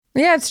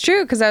Yeah, it's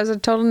true, because I was a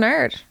total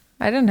nerd.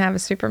 I didn't have a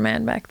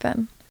Superman back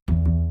then.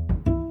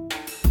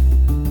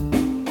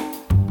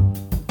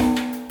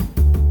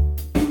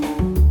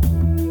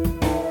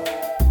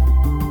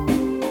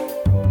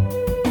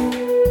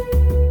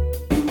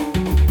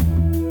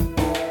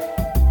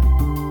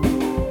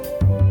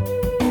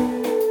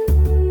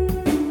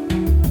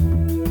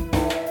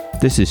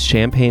 This is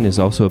Champaign is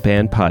Also a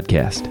Band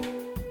podcast.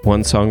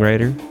 One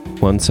songwriter,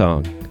 one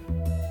song.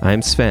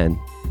 I'm Sven,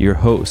 your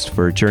host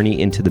for a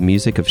journey into the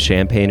music of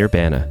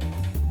Champaign-Urbana.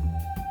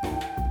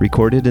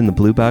 Recorded in the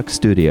Blue Box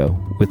Studio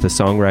with a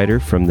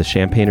songwriter from the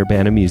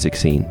Champaign-Urbana music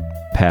scene,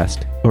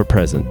 past or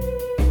present.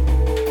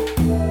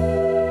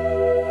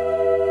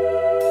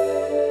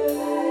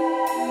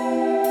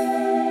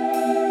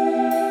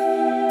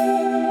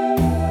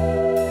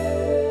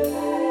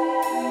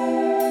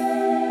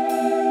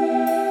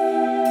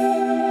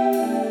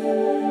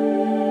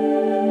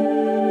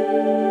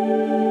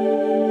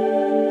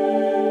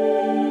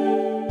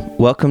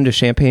 Welcome to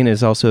Champaign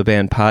is Also a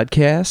Band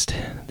podcast.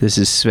 This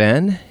is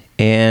Sven,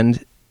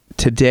 and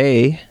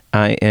today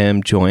I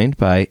am joined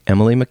by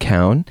Emily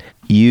McCown.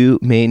 You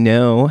may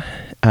know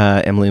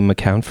Emily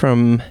McCown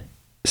from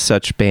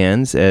such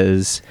bands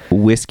as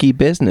Whiskey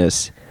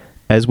Business,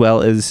 as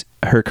well as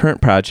her current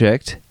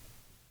project,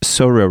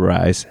 Sorrow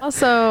Rise.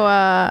 Also,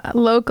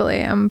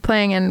 locally, I'm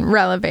playing in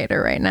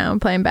Relevator right now. I'm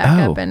playing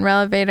backup in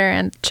Relevator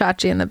and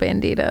Chachi and the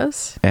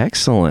Banditos.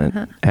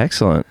 Excellent.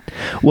 Excellent.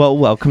 Well,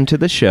 welcome to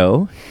the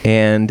show.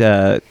 And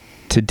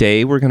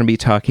today we're going to be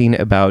talking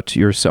about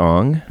your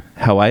song,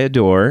 How I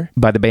Adore,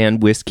 by the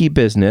band Whiskey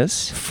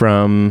Business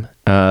from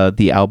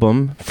the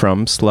album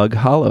From Slug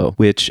Hollow,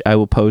 which I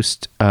will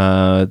post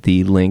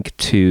the link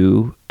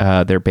to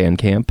their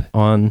Bandcamp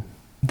on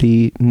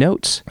the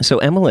notes. So,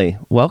 Emily,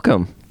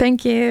 welcome.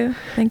 Thank you.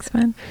 Thanks,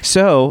 man.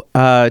 So,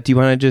 do you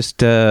want to just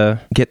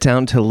get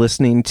down to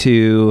listening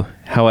to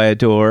How I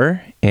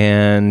Adore,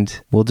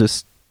 and we'll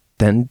just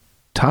then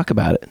talk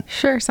about it?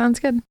 Sure, sounds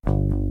good.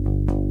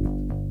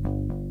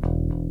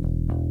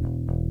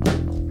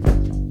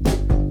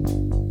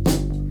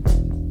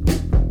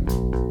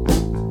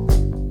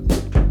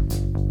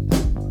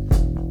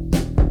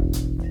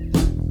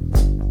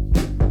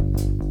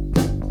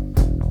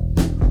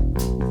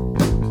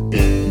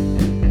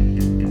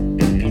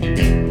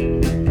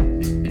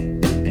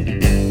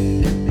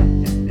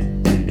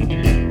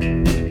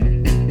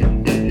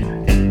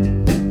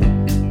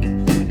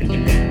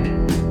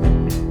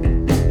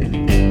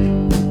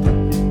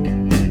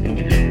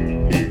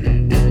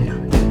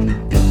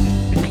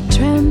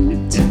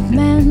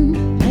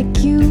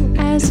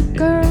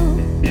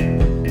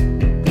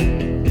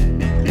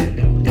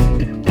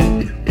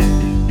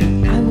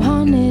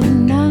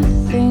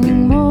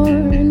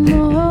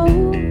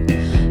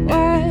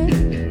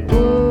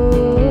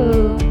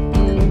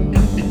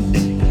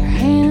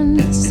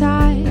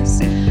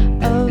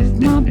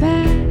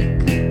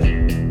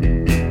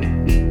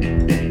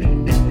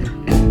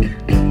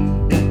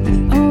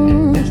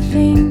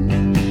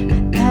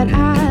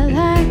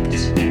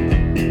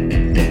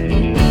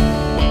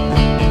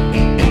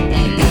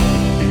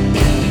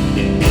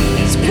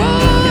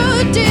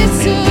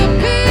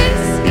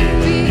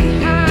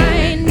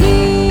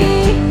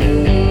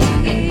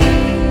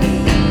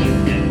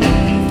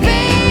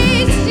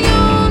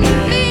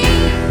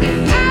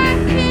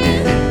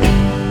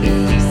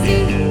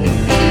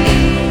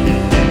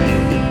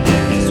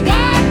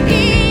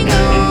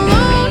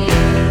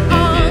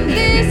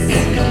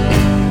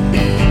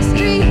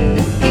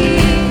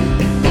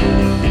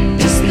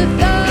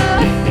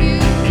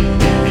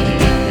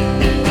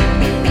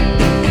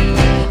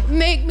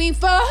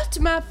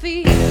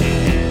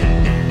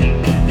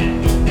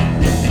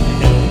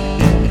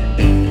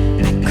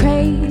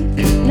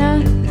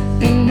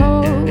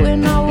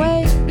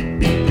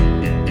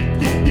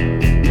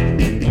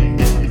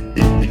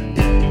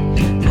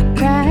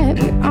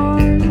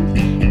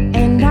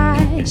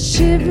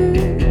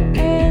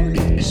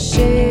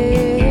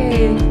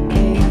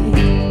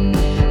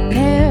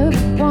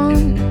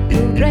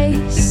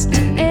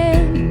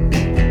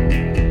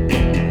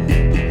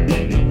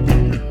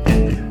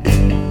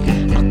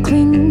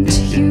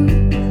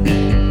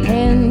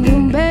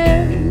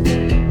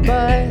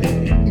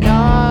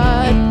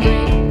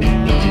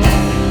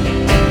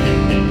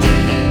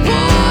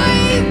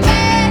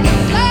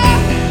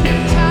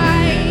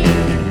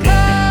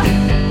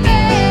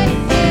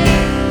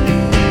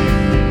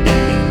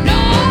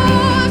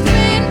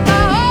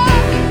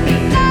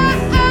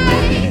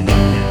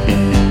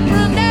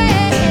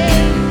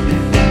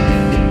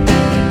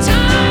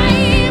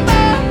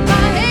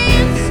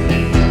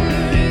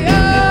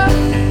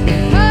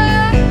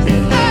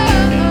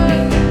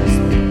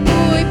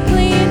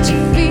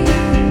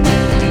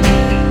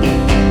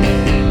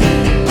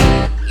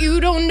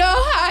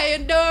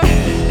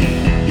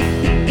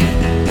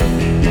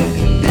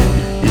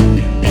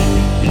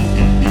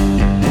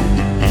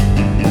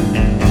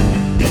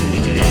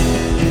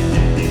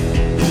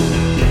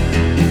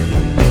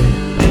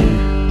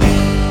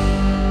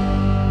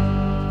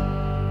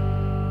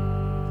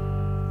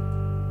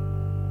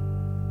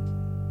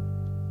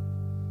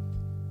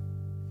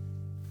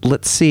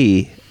 let's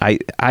see. I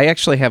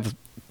actually have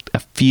a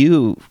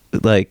few,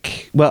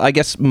 I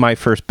guess my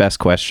first best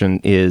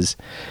question is,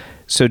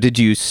 so did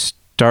you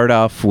start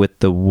off with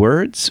the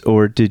words,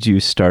 or did you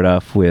start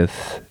off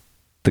with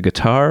the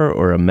guitar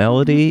or a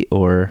melody,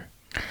 or?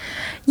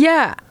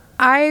 Yeah,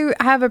 I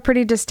have a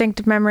pretty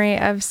distinct memory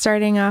of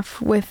starting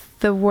off with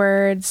the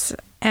words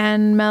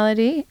and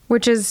melody,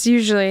 which is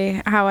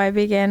usually how I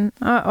begin.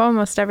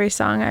 Almost every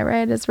song I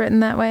write is written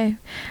that way.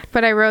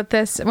 But I wrote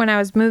this when I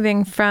was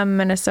moving from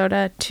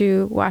Minnesota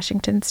to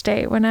Washington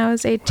State when I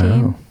was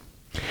 18.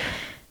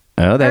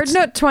 Oh, that's... Or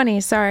no, 20,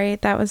 sorry.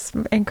 That was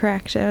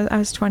incorrect. I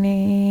was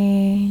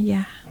 20,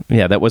 yeah.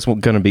 Yeah, that was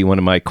going to be one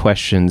of my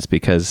questions,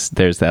 because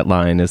there's that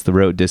line, as the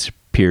road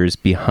disappears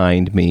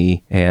behind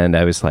me. And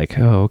I was like,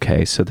 oh,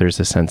 okay. So there's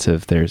a sense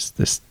of there's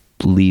this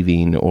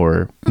leaving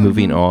or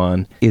moving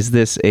on. Is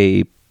this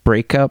a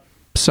breakup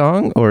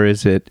song, or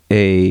is it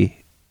a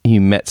you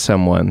met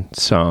someone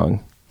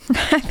song?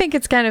 I think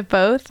it's kind of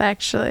both,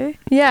 actually.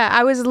 Yeah,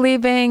 I was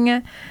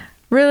leaving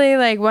really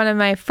like one of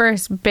my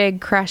first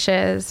big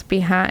crushes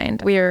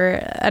behind. We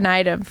were an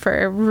item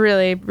for a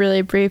really,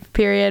 really brief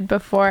period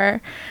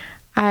before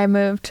I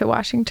moved to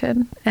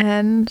Washington,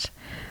 and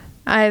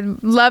I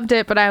loved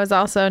it, but I was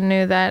also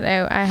knew that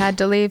I had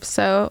to leave,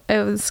 so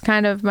it was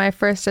kind of my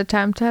first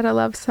attempt at a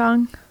love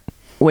song.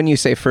 When you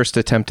say first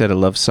attempt at a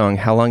love song,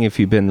 how long have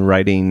you been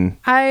writing?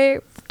 I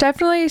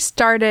definitely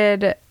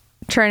started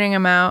churning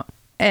them out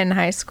in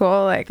high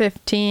school, like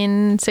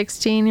 15,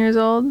 16 years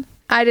old.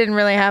 I didn't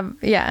really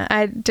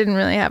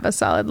have a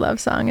solid love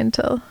song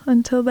until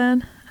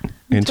then.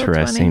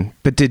 Interesting. 20.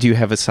 But did you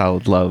have a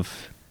solid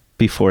love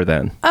before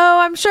then? Oh,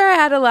 I'm sure I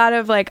had a lot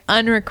of like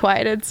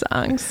unrequited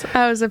songs.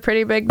 I was a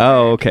pretty big nerd.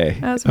 Oh, okay.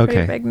 I was a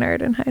pretty big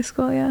nerd in high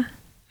school, yeah.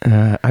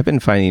 I've been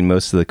finding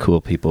most of the cool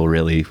people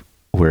really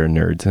were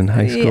nerds in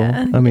high school.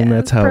 Yeah, I mean,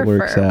 that's how it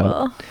works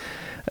out.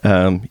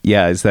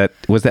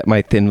 Was that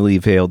my thinly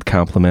veiled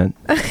compliment?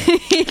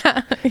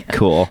 yeah.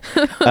 Cool.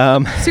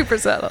 Super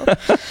subtle.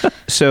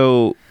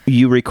 So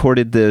you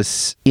recorded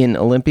this in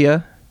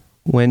Olympia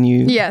when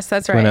you Yes,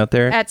 that's right. went out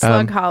there? At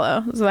Slug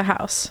Hollow. It was the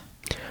house.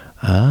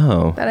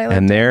 Oh. That I lived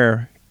and in.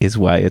 there is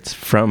why it's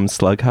from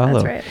Slug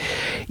Hollow. That's right.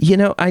 You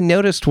know, I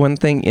noticed one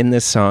thing in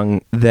this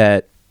song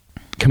that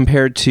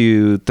compared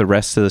to the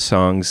rest of the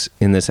songs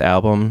in this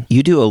album,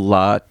 you do a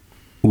lot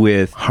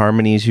with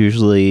harmonies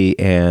usually,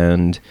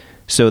 and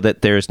so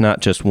that there's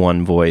not just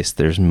one voice,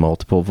 there's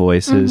multiple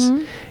voices.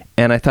 Mm-hmm.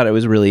 And I thought it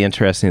was really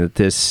interesting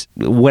that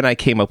when I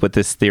came up with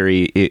this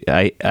theory,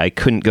 I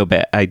couldn't go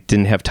back. I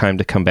didn't have time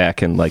to come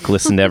back and like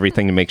listen to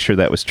everything to make sure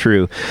that was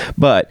true.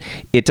 But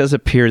it does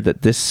appear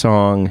that this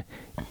song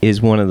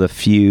is one of the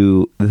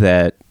few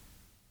that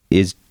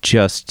is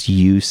just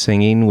you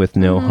singing with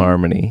no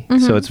harmony.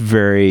 Mm-hmm. So it's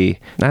very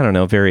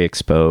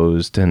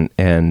exposed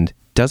and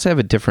does have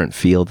a different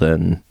feel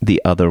than the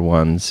other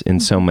ones in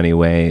so many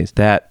ways.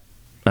 That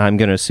I'm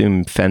going to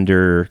assume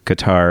Fender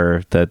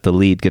guitar, the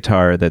lead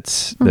guitar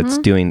that's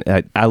doing.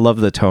 I love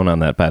the tone on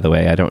that, by the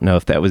way. I don't know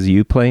if that was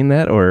you playing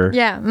that or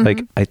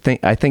like I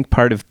think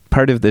part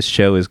of this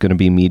show is going to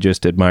be me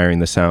just admiring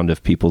the sound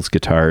of people's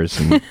guitars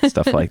and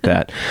stuff like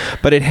that.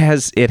 But it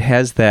has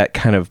that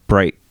kind of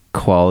bright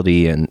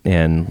quality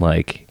and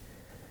like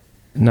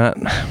not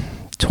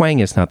twang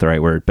is not the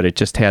right word, but it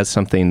just has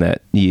something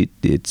that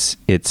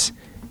it's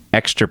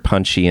extra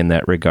punchy in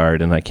that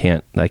regard, and I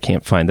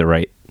can't find the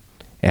right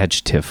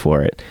adjective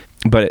for it,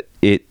 but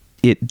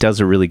it does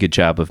a really good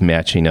job of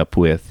matching up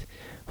with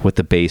what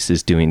the bass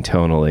is doing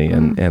tonally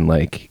and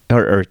like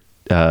or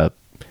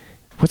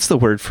what's the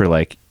word for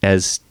like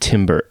as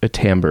timbre,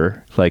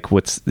 like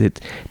what's it,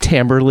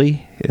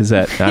 timbrely, is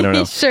that, I don't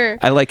know. Sure.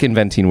 I like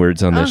inventing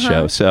words on this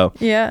show, so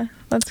yeah,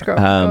 let's go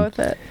with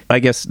it. I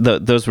guess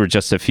those were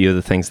just a few of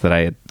the things that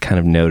I had kind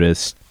of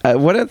noticed.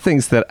 One of the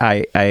things that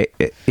I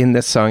in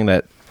this song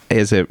that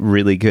is a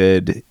really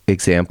good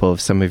example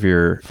of some of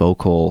your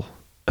vocal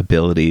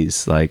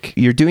abilities, like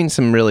you're doing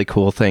some really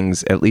cool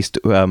things. At least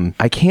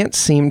I can't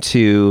seem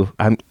to.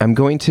 I'm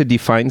going to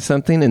define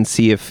something and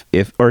see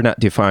if or not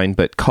define,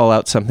 but call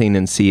out something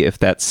and see if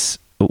that's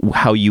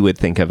how you would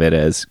think of it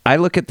as. I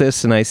look at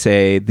this and I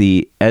say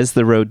as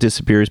the road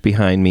disappears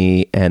behind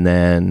me, and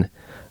then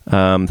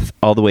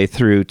all the way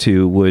through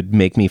to would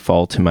make me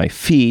fall to my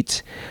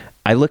feet.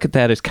 I look at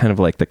that as kind of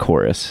like the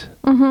chorus.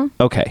 Mm-hmm.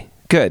 Okay.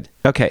 Good.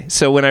 Okay.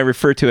 So when I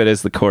refer to it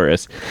as the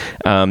chorus,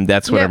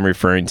 that's what I'm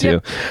referring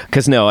to.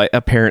 Because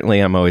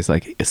apparently I'm always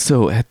like,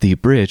 so at the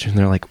bridge. And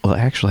they're like, well,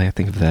 actually, I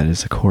think of that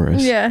as a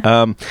chorus. Yeah.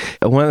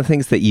 One of the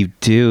things that you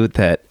do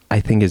that I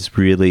think is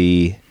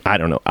really, I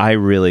don't know, I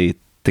really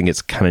think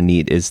it's kind of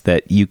neat is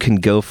that you can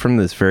go from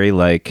this very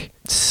like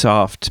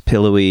soft,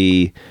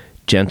 pillowy,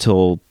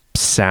 gentle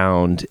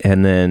sound,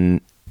 and then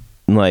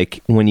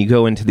like when you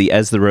go into the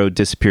as the road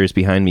disappears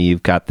behind me,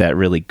 you've got that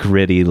really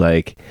gritty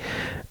like.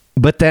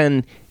 But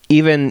then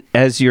even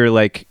as you're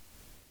like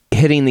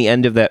hitting the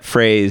end of that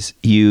phrase,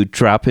 you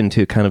drop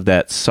into kind of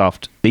that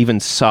soft, even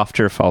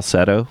softer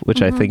falsetto,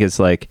 which I think is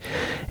like,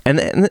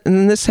 and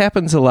this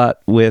happens a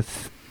lot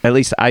with, at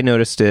least I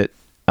noticed it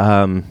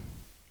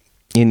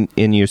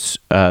in your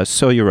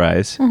So You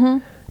Rise.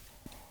 No,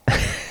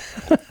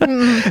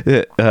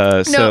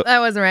 that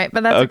wasn't right,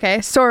 but that's okay.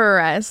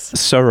 Sororize.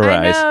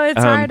 Sororize. I know,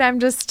 it's hard. I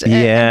just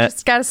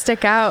got to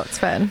stick out. It's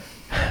fun.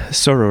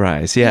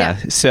 Sororize, yeah.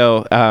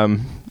 So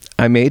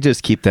I may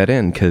just keep that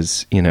in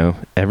because,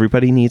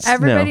 everybody needs to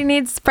know.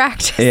 Needs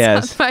practice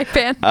on my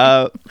band.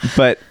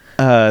 But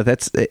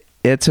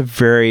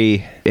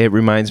it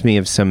reminds me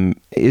of some,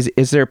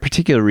 is there a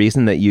particular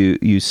reason that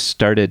you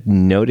started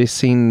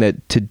noticing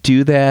that to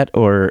do that?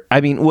 Or,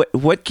 I mean,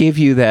 what gave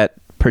you that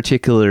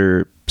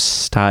particular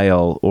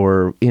style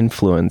or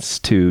influence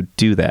to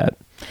do that?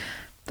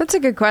 That's a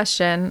good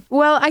question.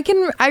 Well,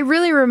 I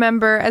really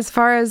remember as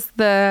far as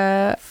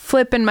the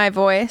flip in my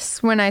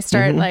voice when I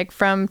start like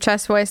from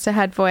chest voice to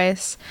head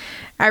voice,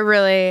 I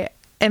really,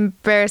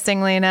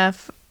 embarrassingly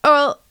enough,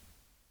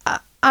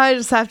 I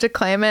just have to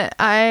claim it.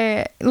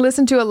 I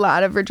listened to a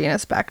lot of Regina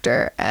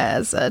Spektor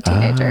as a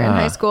teenager in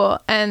high school,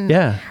 and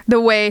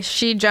the way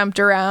she jumped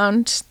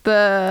around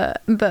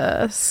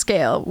the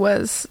scale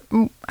was,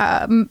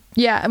 I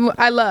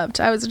loved.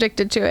 I was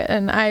addicted to it,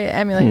 and I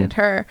emulated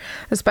her,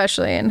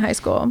 especially in high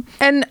school.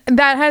 And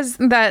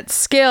that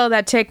skill,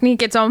 that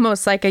technique. It's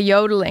almost like a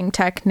yodeling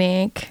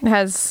technique.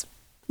 Has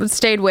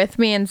stayed with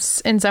me in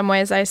some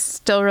ways. I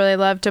still really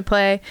love to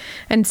play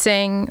and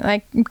sing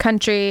like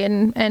country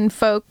and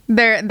folk.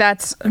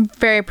 That's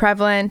very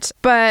prevalent,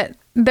 but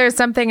there's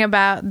something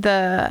about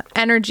the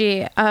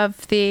energy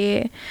of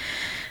the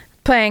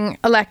playing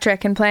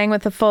electric and playing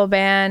with a full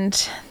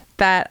band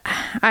that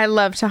I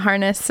love to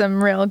harness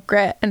some real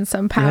grit and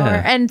some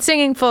power. And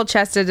singing full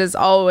chested is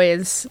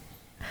always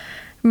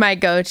my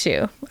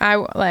go-to.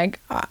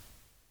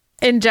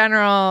 In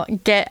general,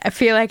 I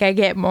feel like I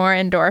get more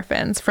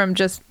endorphins from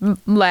just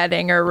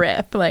letting her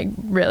rip, like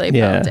really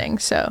building.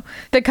 So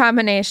the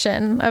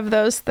combination of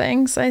those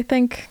things, I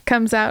think,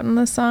 comes out in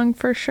the song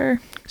for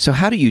sure. So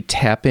how do you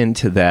tap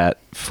into that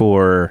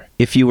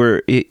if you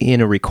were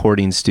in a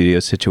recording studio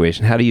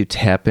situation, how do you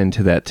tap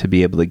into that to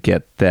be able to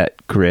get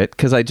that grit?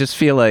 Because I just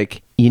feel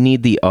like you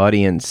need the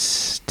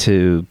audience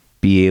to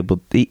be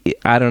able,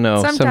 I don't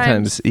know,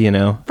 sometimes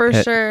For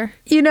sure.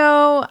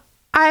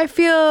 I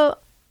feel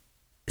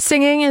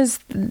singing is,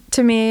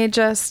 to me,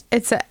 just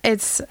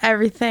it's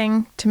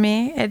everything to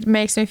me. It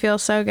makes me feel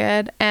so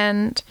good,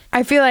 and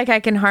I feel like I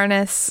can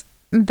harness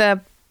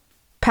the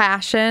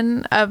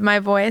passion of my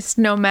voice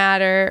no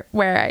matter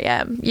where I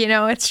am.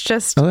 It's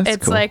just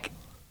it's cool. Like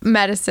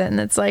medicine.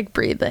 It's like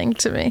breathing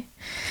to me,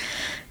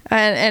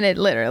 and it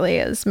literally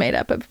is made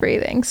up of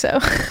breathing. So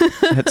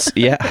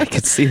I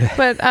could see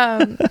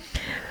that.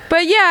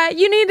 But yeah,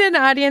 you need an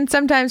audience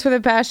sometimes for the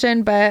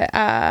passion, but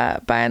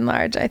by and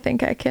large, I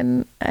think I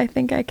can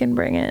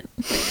bring it.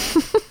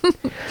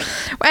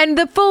 And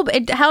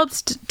it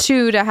helps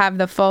too to have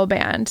the full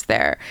band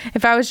there.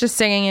 If I was just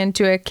singing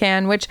into a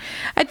can, which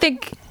I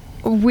think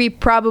we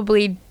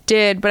probably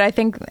did, but I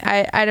think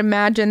I'd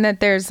imagine that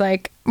there's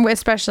like,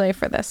 especially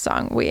for this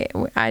song,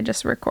 I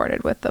just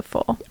recorded with the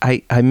full.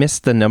 I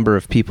missed the number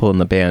of people in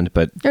the band,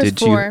 but There's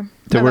four.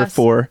 There were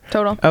 4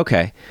 total.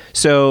 Okay.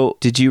 So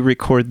did you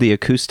record the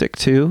acoustic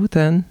too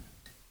then?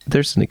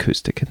 There's an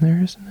acoustic in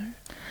there, isn't there?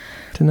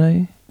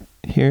 Tonight?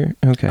 Here?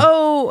 Okay.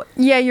 Oh,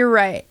 yeah, you're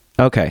right.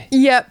 Okay.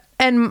 Yep.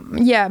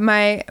 And yeah,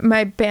 my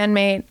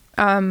bandmate,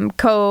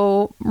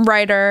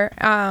 co-writer,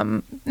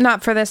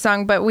 not for this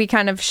song, but we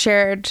kind of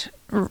shared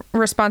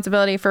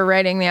responsibility for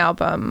writing the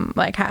album,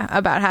 like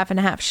about half and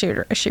half.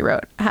 She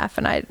wrote half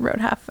and I wrote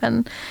half,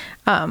 and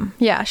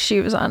she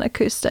was on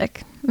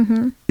acoustic.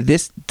 Mm-hmm.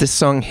 This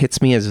song hits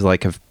me as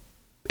like a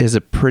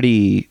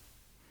pretty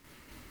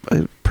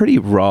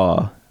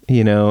raw,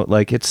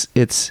 like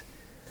it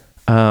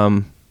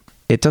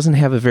doesn't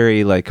have a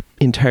very like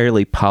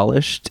entirely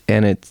polished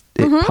and it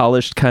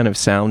polished kind of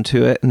sound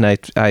to it, and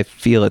I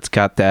feel it's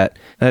got that.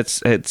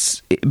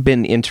 It's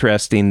been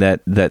interesting that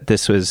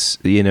this was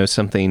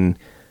something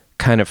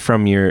kind of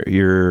from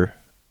your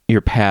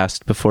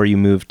past before you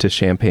moved to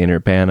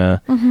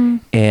Champaign-Urbana,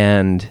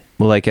 and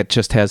like it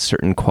just has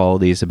certain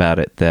qualities about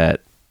it that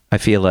I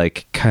feel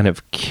like kind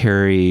of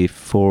carry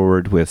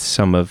forward with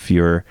some of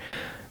your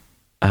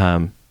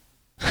work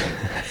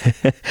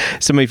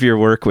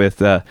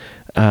with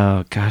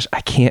oh gosh, I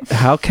can't.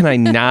 How can I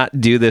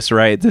not do this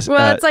right? It's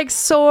like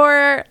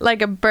soar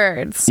like a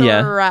bird.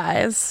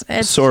 Soar-rise.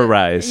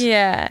 Soar-rise.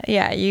 Yeah.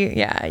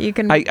 You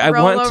can. I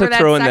roll want over to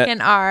throw that in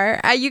second R.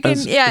 You can.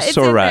 It's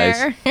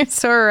soar-rise. in there.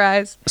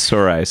 Soar-rise.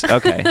 Soar-rise.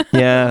 Okay.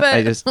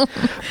 Yeah.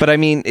 But I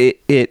mean,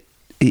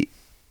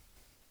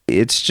 it's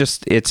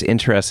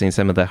interesting,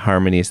 some of the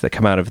harmonies that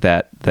come out of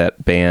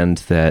that band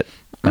that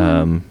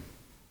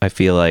I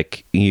feel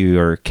like you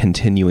are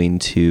continuing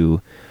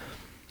to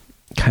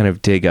kind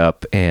of dig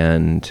up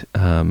and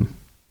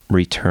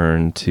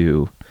return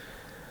to,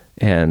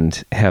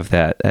 and have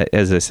that,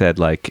 as I said,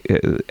 like,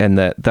 and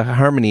the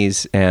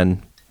harmonies,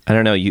 and I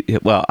don't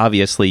know,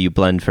 obviously you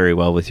blend very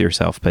well with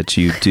yourself, but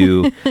you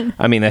do,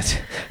 I mean, that's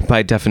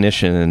by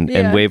definition and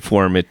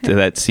waveform,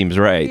 that seems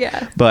right.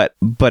 Yeah.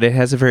 But it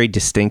has a very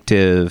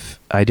distinctive,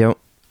 I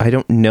I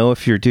don't know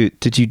if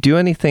did you do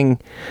anything,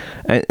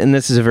 and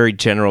this is a very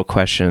general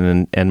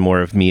question and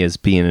more of me as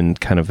being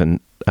kind of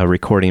a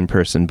recording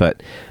person,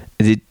 but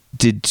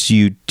did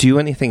you do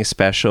anything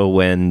special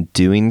when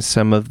doing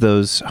some of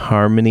those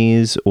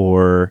harmonies,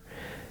 or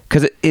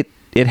because I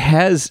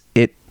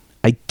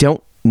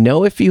don't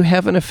know if you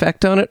have an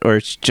effect on it, or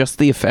it's just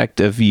the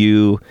effect of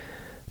you,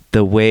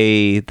 the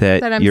way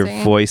that your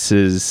singing.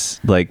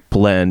 voices like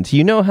blend.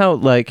 You know how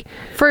like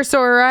For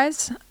Sora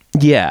Rise?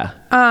 yeah.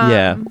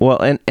 Yeah.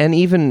 Well, and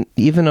even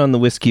on the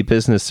Whiskey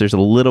Business, there's a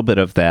little bit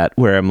of that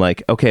where I'm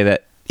like, okay,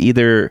 that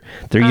either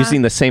they're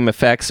using the same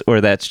effects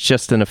or that's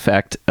just an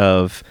effect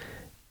of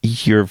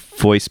your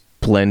voice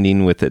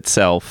blending with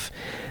itself.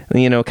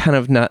 You know, kind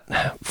of not,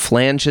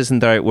 flange isn't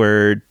the right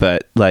word,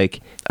 but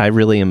like I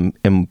really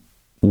am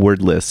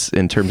wordless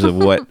in terms of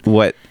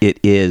what it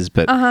is,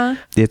 but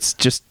it's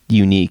just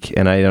unique.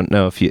 And I don't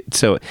know if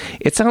so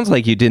it sounds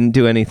like you didn't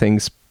do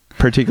anything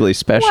particularly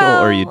special,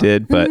 or you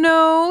did, but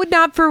no,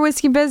 not for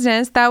Whiskey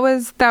Business. That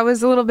was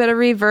a little bit of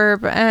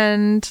reverb,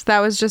 and that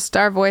was just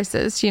our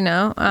voices, you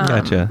know.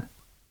 Gotcha.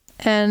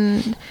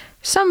 And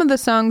some of the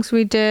songs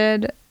we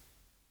did,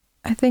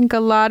 I think a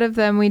lot of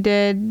them we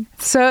did.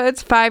 So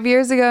it's 5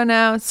 years ago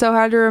now. It's so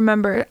hard to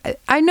remember.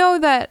 I know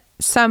that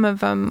some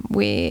of them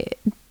we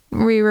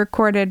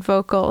recorded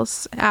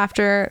vocals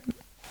after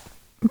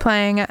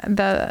playing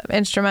the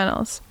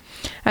instrumentals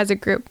as a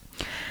group.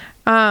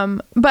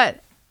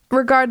 But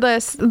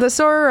regardless, the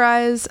Sora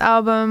Rise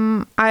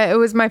album, it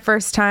was my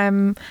first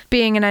time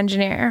being an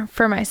engineer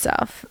for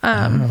myself.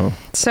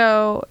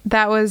 So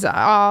that was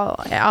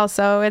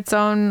also its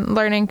own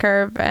learning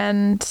curve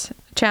and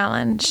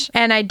challenge.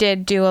 And I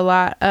did do a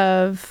lot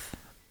of,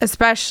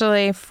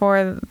 especially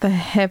for the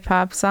hip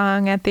hop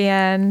song at the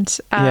end,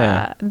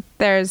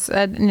 there's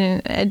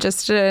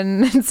just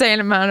an insane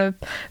amount of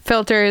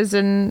filters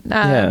and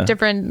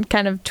different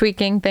kind of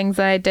tweaking things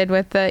that I did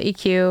with the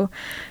EQ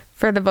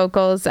for the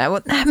vocals.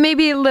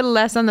 Maybe a little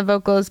less on the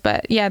vocals,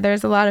 but yeah,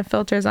 there's a lot of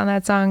filters on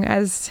that song,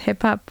 as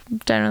hip hop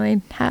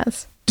generally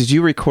has. Did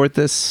you record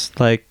this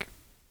like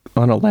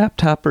on a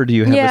laptop, or do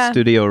you have a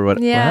studio or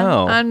what? Yeah,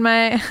 wow. on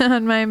my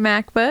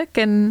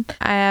MacBook, and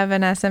I have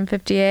an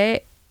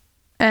SM58,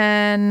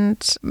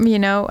 and you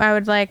know, I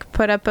would like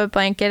put up a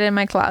blanket in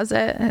my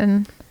closet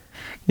and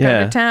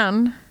go to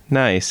town.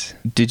 Nice.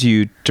 Did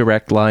you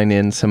direct line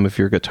in some of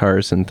your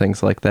guitars and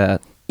things like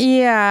that?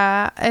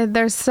 Yeah,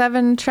 there's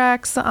 7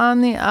 tracks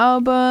on the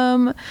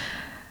album.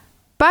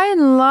 By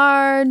and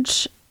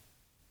large,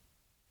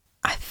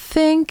 I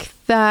think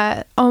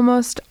that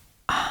almost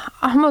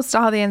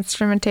all the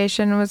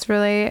instrumentation was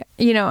really,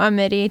 you know, a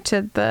MIDI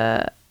to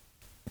the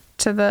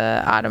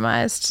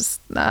atomized.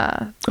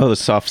 The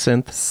soft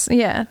synth?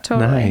 Yeah,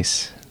 totally.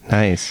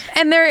 Nice.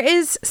 And there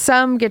is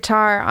some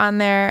guitar on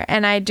there,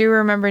 and I do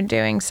remember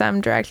doing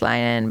some direct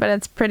line in, but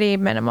it's pretty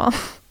minimal,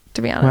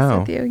 to be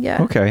honest with you.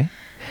 Yeah. Okay.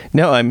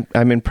 No,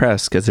 I'm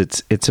impressed because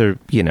it's a,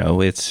 you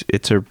know, it's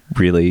a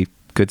really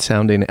good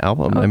sounding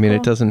album. I mean, cool.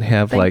 It doesn't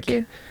have Thank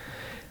you.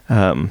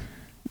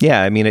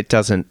 I mean, it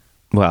doesn't.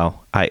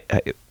 Well,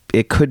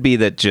 it could be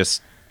that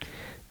just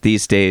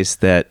these days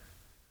that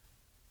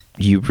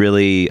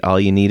all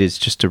you need is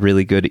just a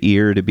really good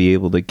ear to be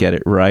able to get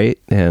it right,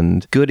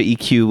 and good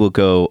EQ will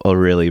go a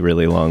really,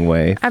 really long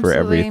way. Absolutely. For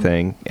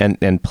everything,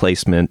 and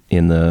placement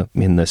in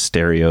the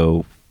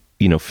stereo,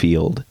 you know,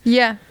 field.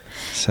 Yeah.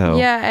 So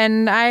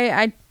and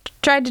I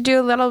tried to do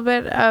a little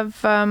bit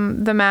of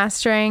the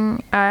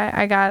mastering.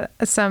 I got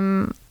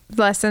some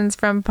lessons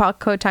from Paul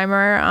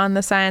Kotheimer on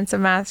the science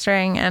of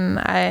mastering, and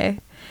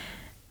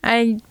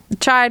I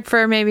tried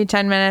for maybe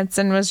 10 minutes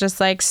and was just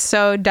like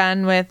so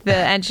done with the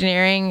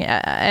engineering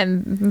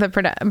and the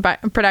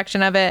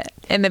production of it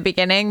in the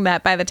beginning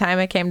that by the time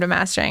it came to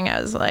mastering,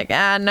 I was like,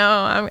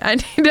 no,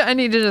 I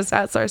need to just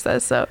outsource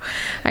this. So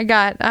I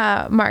got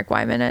Mark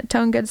Wyman at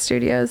Tone Good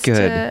Studios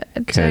to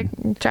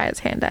try his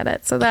hand at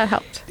it. So that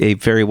helped. A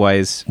very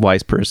wise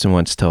person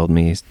once told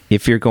me,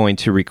 if you're going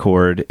to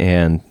record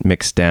and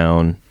mix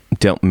down,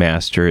 don't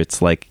master.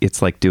 It's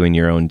like doing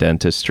your own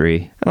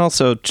dentistry. And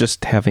also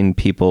just having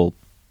people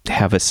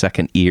have a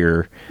second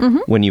ear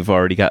when you've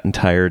already gotten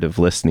tired of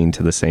listening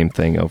to the same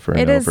thing over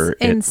and over. It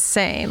is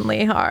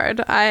insanely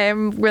hard.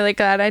 I'm really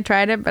glad I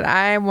tried it, but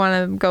I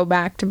want to go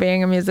back to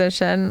being a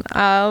musician.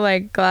 I'll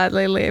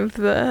gladly leave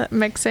the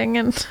mixing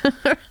and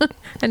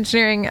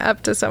engineering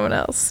up to someone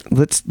else.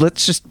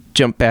 Let's just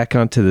jump back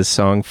onto this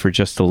song for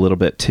just a little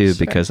bit too,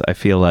 sure. Because I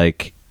feel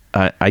like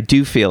I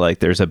do feel like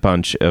there's a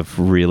bunch of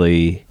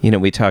really, you know,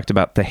 we talked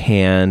about the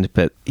hand,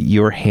 but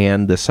your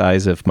hand the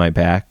size of my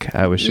back.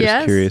 I was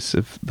just curious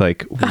of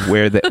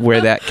where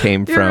that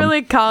came from. You're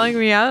really calling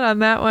me out on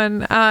that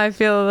one. I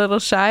feel a little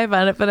shy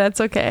about it, but that's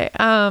okay.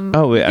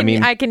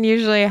 I can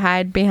usually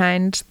hide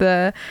behind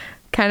the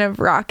kind of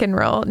rock and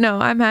roll. No,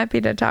 I'm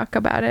happy to talk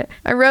about it.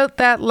 I wrote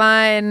that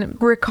line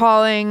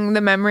recalling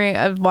the memory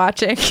of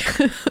watching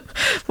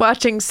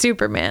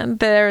Superman.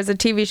 There was a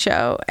TV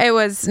show. It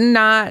was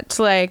not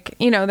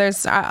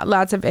there's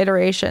lots of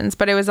iterations,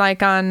 but it was on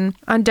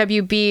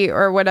WB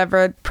or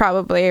whatever,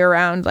 probably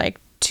around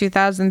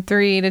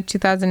 2003 to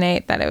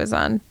 2008 that it was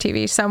on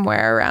TV,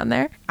 somewhere around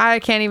there. I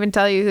can't even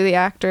tell you who the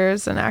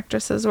actors and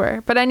actresses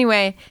were. But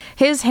anyway,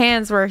 his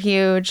hands were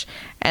huge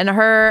and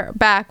her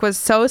back was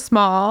so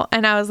small.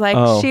 And I was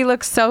like, she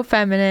looks so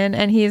feminine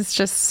and he's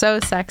just so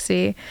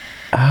sexy.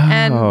 Oh.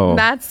 And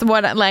that's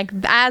what, like,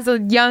 as a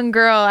young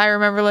girl, I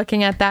remember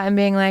looking at that and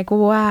being like,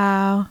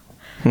 wow,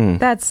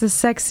 that's the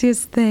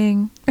sexiest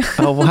thing.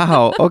 Oh,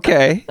 wow.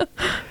 Okay.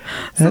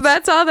 So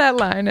that's all that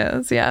line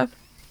is. Yeah.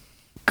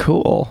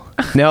 Cool.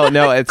 No,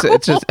 it's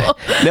just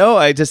no.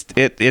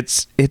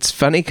 It's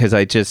funny because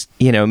I just,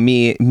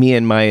 me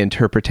and my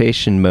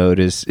interpretation mode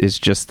is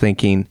just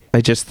thinking.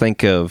 I just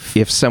think of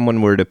if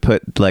someone were to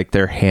put like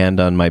their hand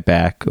on my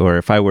back, or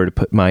if I were to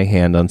put my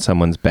hand on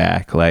someone's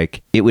back,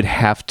 like it would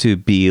have to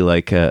be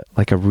like a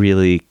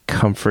really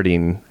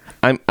comforting.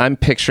 I'm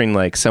picturing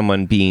like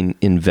someone being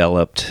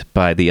enveloped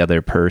by the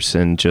other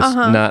person, just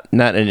not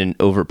in an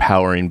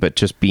overpowering, but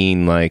just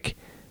being like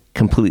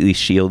completely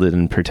shielded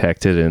and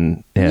protected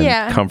and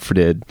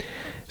comforted.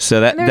 So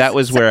that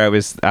was where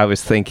I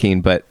was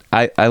thinking, but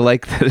I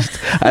like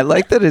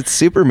that it's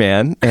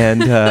Superman,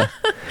 and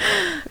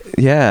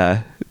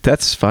yeah,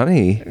 that's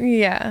funny.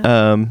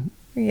 Yeah.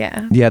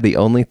 Yeah, the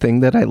only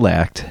thing that I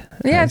lacked.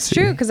 Yeah, it's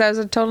true, because I was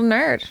a total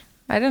nerd.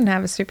 I didn't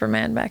have a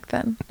Superman back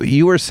then.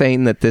 You were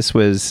saying that this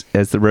was,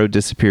 as the road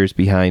disappears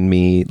behind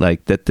me,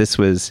 like that this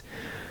was,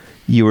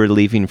 you were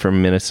leaving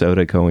from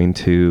Minnesota going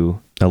to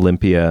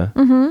Olympia,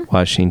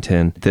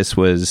 Washington. This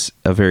was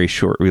a very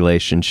short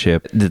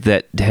relationship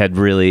that had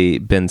really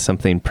been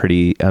something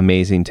pretty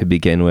amazing to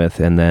begin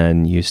with, and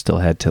then you still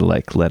had to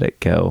like let it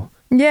go.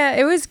 Yeah,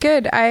 it was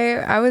good.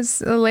 I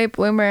was a late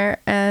bloomer,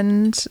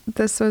 and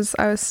I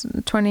was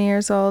 20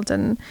 years old,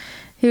 and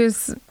he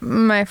was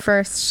my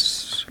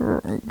first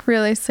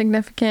really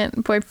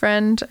significant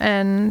boyfriend,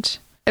 and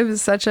it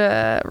was such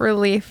a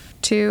relief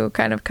to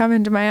kind of come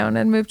into my own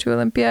and move to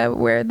Olympia,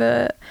 where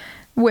the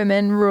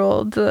women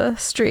ruled the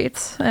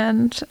streets,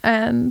 and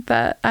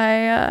that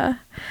I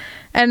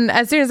and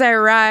as soon as I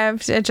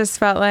arrived, it just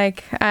felt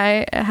like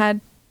I had,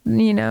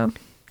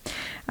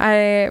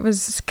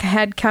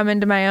 had come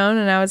into my own,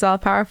 and I was all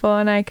powerful,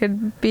 and I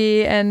could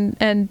be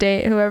and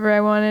date whoever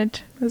I wanted.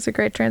 It was a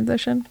great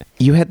transition.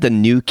 You had the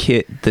new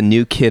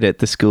kid at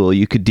the school.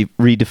 You could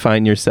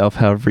redefine yourself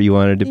however you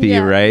wanted to be,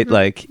 right?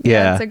 Like,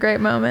 yeah, it's a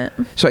great moment.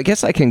 So I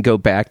guess I can go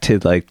back to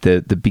like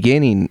the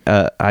beginning.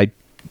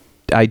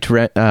 I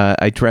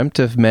dreamt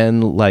of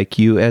men like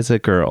you as a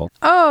girl.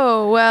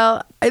 Oh,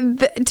 well,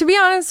 to be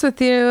honest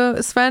with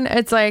you, Sven,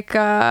 it's like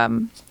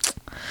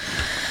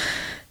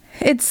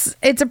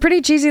it's a pretty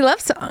cheesy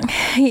love song.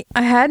 I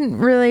hadn't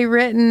really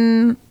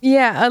written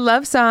a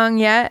love song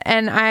yet,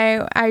 and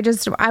I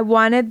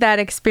wanted that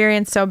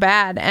experience so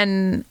bad,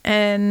 and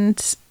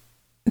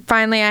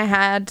finally I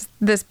had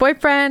this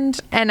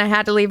boyfriend, and I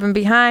had to leave him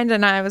behind,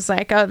 and I was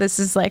like, oh, this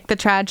is like the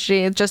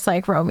tragedy, just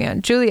like Romeo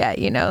and Juliet,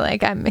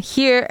 like I'm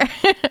here.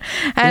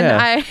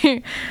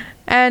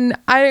 And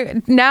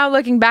I now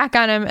looking back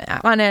on it,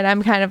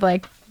 I'm kind of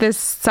like, this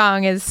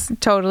song is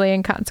totally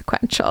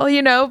inconsequential,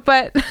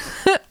 but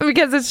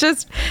because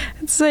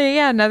it's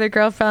another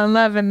girl fell in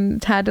love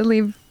and had to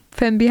leave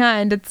him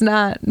behind. It's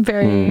not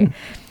very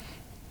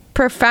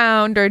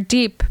profound or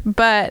deep,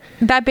 but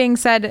that being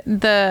said,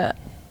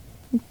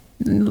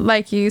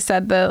 like you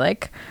said, the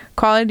like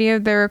quality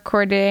of the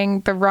recording,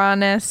 the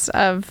rawness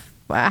of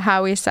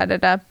how we set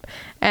it up,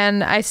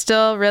 and I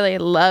still really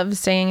love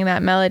singing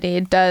that melody.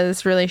 It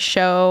does really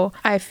show,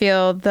 I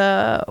feel,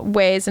 the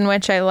ways in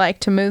which I like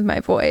to move my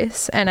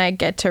voice, and I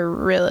get to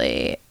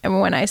really,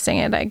 when I sing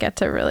it, I get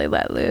to really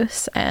let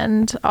loose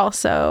and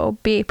also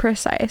be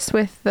precise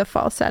with the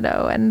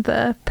falsetto and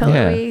the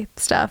pillowy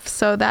stuff.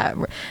 So that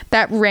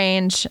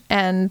range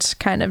and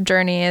kind of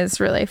journey is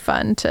really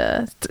fun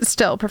to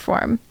still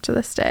perform to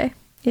this day,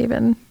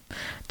 even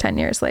 10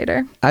 years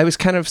later. I was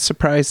kind of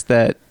surprised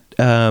that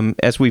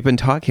as we've been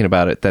talking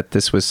about it, that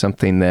this was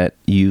something that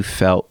you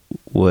felt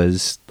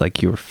was like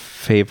your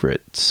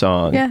favorite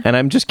song. Yeah. And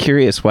I'm just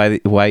curious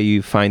why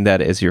you find that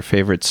as your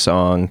favorite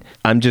song.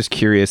 I'm just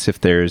curious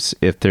if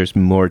there's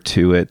more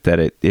to it, that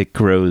it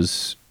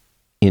grows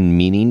in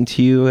meaning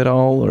to you at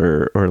all,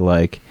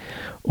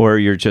 or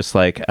you're just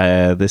like,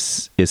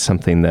 this is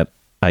something that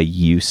I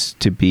used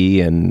to be,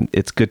 and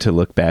it's good to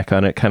look back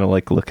on it, kind of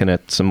like looking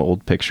at some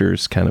old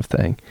pictures kind of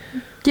thing.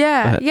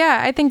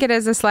 Yeah, I think it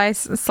is a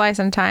slice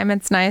in time.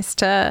 It's nice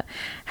to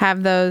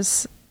have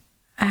those.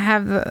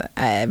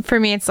 For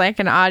me, it's like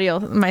my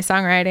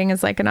songwriting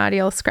is like an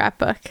audio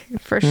scrapbook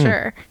for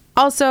sure.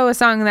 Also a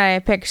song that I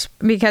picked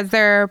because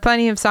there are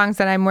plenty of songs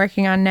that I'm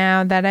working on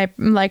now that I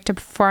like to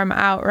perform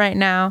out right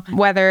now,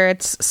 whether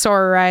it's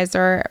Sororize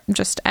or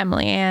just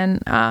Emily Ann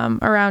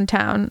Around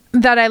Town,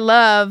 that I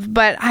love,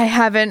 but I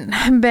haven't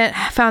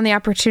found the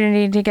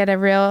opportunity to get a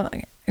real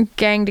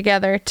gang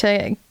together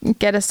to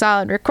get a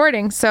solid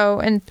recording.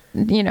 So,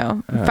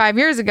 5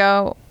 years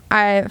ago,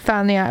 I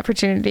found the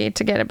opportunity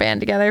to get a band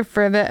together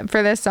for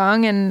this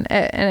song, and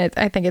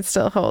I think it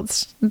still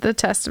holds the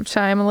test of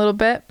time a little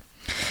bit.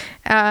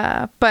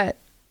 But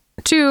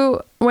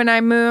when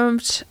I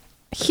moved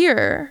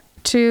here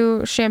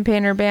to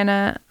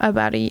Champaign-Urbana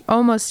about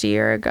almost a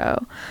year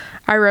ago,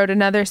 I wrote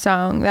another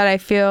song that I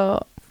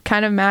feel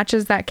kind of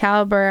matches that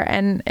caliber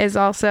and is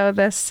also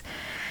this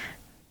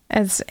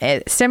as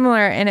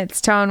similar in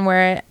its tone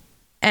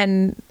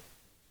and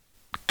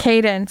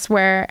cadence,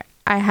 where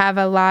I have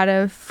a lot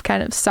of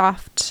kind of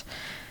soft,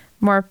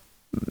 more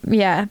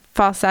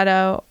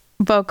falsetto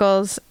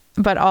vocals,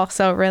 but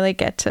also really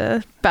get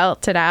to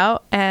belt it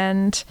out.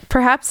 And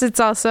perhaps it's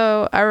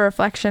also a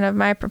reflection of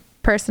my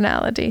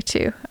personality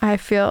too. I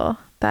feel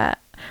that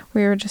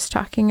we were just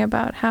talking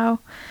about how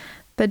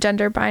the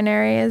gender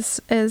binary is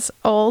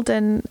old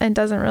and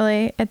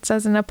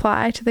doesn't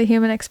apply to the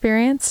human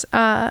experience.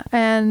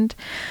 And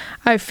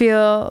I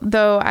feel,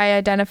 though I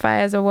identify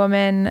as a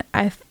woman,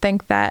 I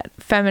think that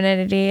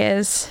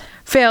femininity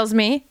fails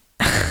me.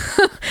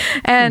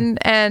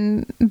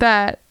 and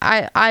that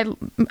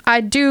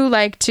I do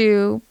like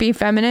to be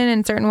feminine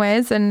in certain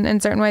ways, and in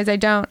certain ways I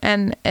don't.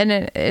 And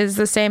it is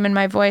the same in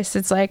my voice.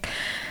 It's like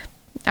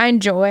I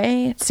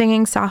enjoy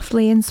singing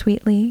softly and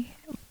sweetly,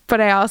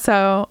 but I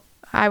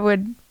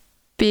would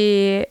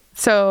be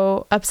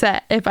so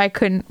upset if I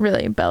couldn't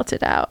really belt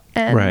it out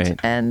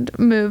and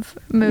move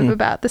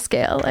about the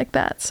scale like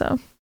that. So.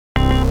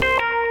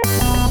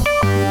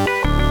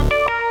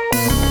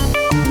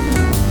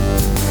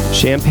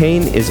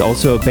 Champaign is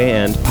also a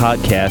band.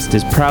 Podcast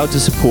is proud to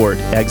support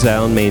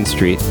Exile on Main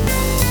Street.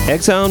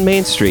 Exile on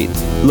Main Street,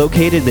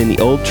 located in the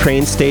old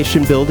train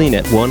station building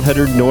at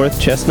 100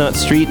 North Chestnut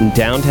Street in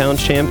downtown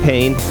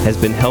Champaign, has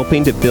been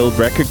helping to build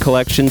record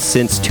collections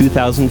since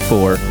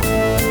 2004.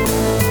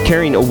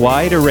 Carrying a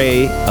wide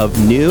array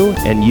of new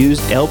and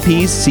used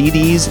LPs,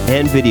 CDs,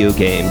 and video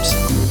games.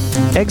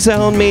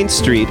 Exile on Main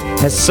Street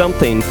has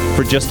something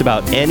for just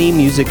about any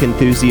music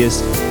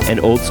enthusiast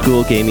and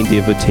old-school gaming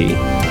devotee.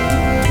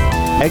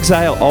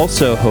 Exile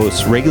also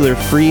hosts regular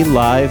free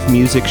live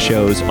music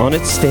shows on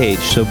its stage,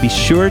 so be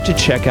sure to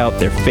check out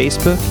their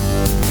Facebook,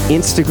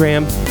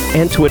 Instagram,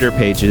 and Twitter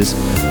pages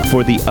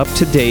for the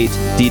up-to-date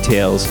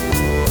details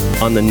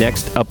on the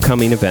next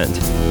upcoming event.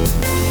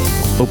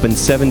 Open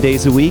 7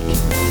 days a week,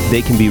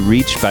 they can be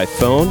reached by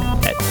phone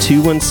at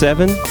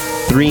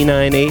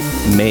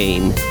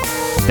 217-398-MAIN.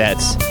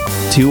 That's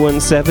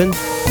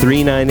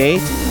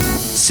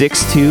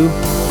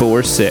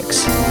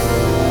 217-398-6246.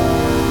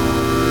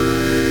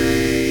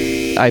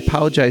 I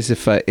apologize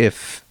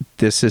if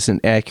this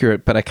isn't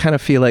accurate, but I kind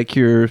of feel like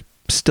you're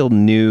still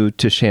new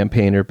to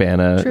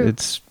Champaign-Urbana. True.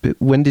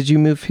 When did you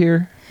move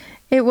here?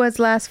 It was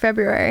last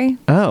February.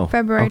 Oh,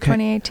 February okay.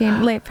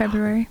 2018, late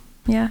February.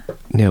 Yeah.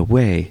 No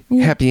way.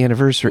 Yeah. Happy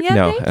anniversary. Yeah,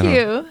 no, thank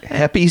you.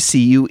 Happy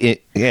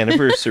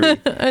anniversary.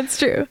 That's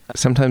true.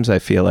 Sometimes I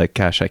feel like,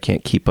 gosh, I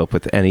can't keep up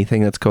with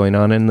anything that's going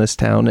on in this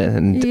town,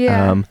 and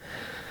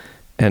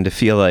to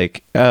feel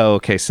like, oh,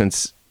 okay,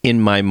 since in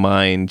my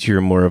mind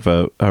you're more of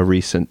a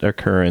recent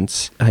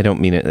occurrence. I don't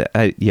mean it.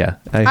 I hope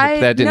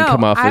that didn't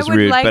come off as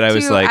rude, but I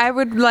was like, I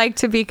would like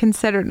to be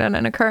considered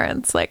an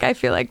occurrence. Like, I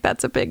feel like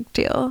that's a big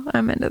deal.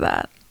 I'm into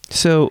that.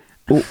 So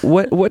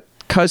what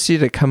caused you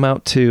to come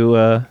out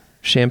to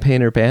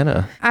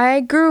Champaign-Urbana?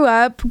 I grew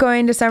up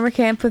going to summer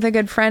camp with a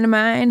good friend of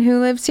mine who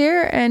lives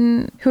here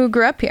and who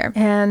grew up here.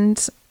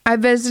 And I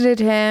visited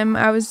him.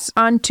 I was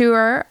on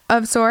tour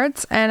of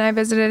sorts, and I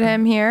visited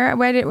him here.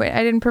 I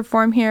didn't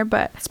perform here,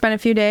 but spent a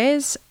few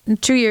days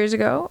 2 years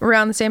ago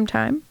around the same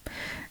time,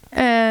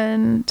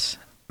 and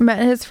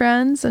met his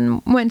friends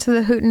and went to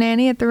the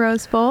Hootenanny at the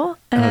Rose Bowl.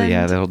 And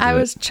that'll do I it.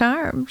 was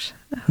charmed.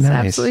 I was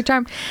Nice. absolutely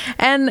charmed.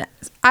 And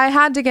I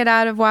had to get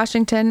out of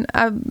Washington.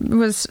 I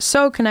was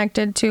so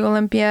connected to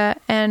Olympia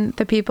and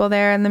the people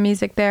there and the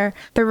music there.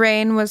 The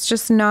rain was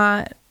just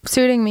not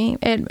suiting me.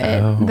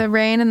 The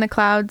rain and the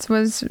clouds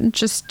was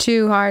just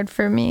too hard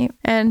for me.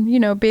 And,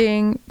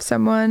 being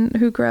someone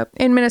who grew up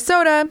in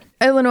Minnesota,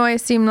 Illinois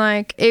seemed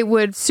like it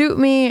would suit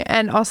me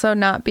and also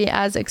not be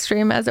as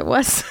extreme as it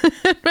was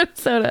in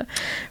Minnesota,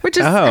 which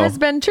has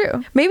been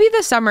true. Maybe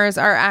the summers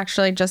are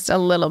actually just a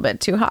little bit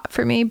too hot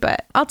for me,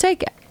 but I'll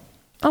take it.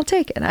 I like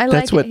it here.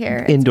 That's what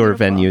indoor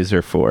venues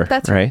are for,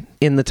 That's right?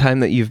 In the time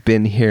that you've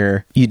been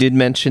here, you did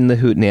mention the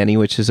Hootenanny,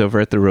 which is over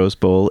at the Rose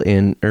Bowl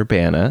in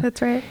Urbana.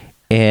 That's right.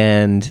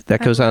 And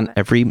that goes on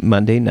every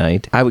Monday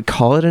night. I would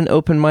call it an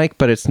open mic,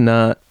 but it's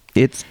not.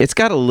 It's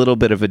got a little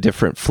bit of a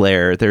different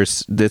flair.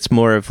 It's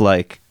more of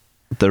like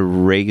the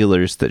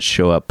regulars that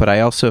show up. But I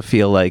also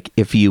feel like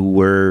if you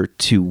were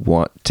to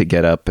want to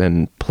get up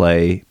and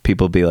play,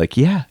 people be like,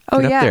 get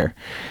up there.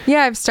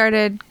 Yeah, I've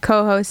started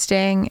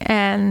co-hosting,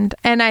 and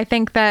I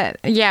think that,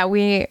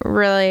 we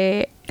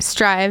really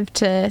strive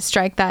to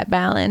strike that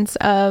balance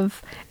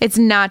of, it's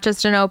not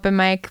just an open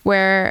mic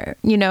where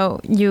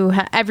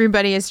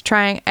everybody is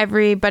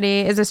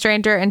a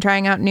stranger and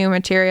trying out new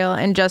material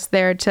and just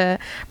there to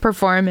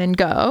perform and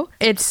go.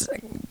 It's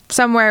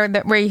somewhere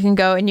where you can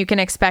go and you can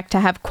expect to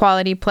have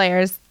quality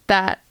players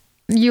that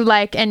you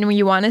like and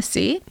you want to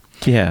see.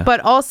 Yeah. But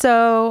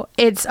also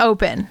it's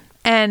open.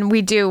 And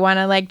we do want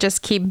to like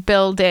just keep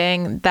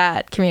building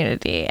that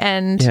community,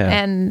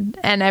 and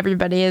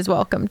everybody is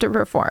welcome to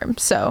perform.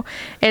 So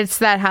it's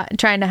that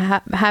trying to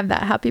have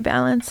that happy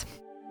balance.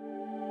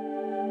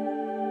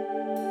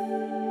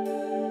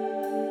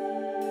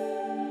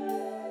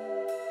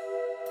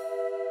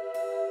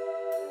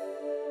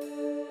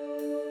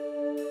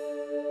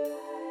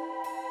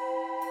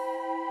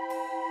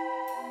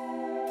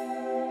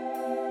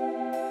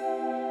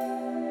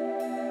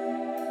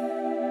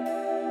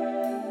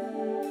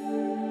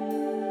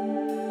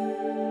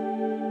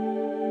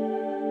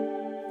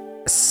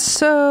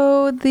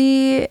 So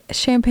the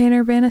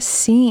Champaign-Urbana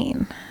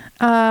scene.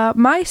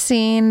 My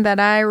scene that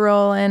I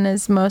roll in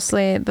is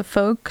mostly the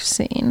folk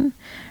scene,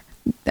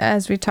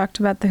 as we talked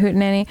about the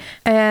Hootenanny.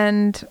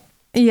 And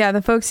yeah,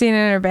 the folk scene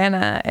in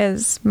Urbana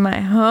is my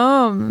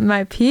home,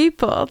 my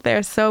people.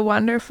 They're so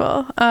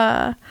wonderful.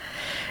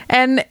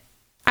 And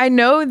I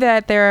know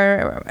that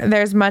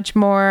there's much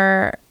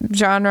more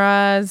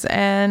genres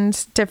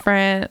and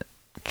different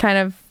kind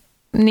of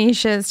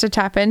niches to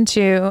tap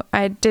into.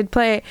 I did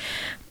play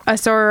a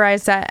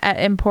sororized set at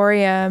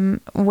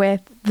Emporium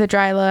with the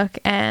Dry Look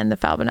and the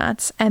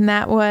Falbonauts, and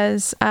that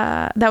was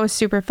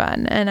super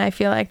fun. And I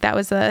feel like that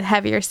was a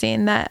heavier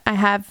scene that I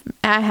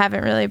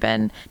haven't really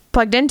been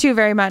plugged into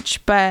very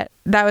much, but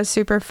that was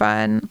super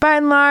fun. By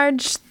and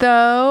large,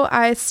 though,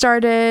 I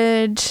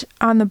started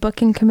on the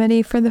booking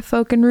committee for the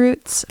Folk and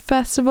Roots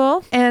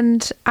Festival,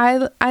 and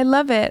I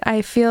love it.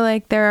 I feel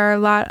like there are a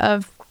lot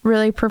of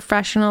really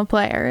professional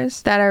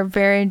players that are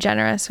very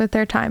generous with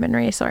their time and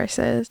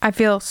resources. I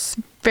feel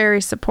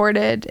very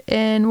supported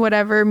in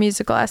whatever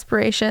musical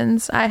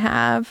aspirations I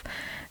have,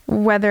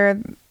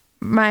 whether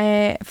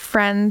my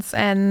friends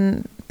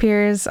and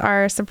peers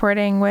are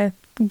supporting with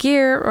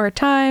gear or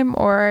time,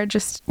 or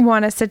just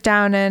want to sit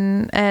down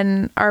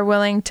and are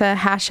willing to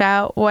hash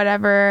out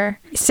whatever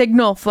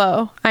signal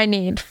flow I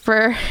need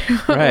for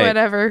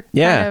whatever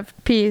kind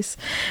of piece.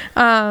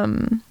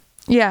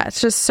 Yeah,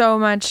 it's just so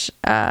much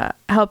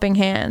helping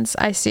hands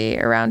I see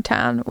around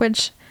town,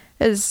 which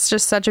is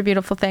just such a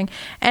beautiful thing.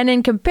 And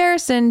in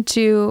comparison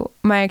to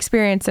my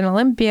experience in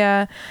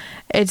Olympia,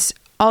 it's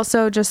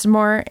also just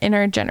more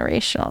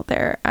intergenerational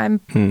there.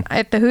 I'm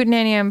at the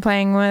Hootenanny, I'm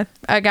playing with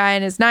a guy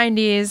in his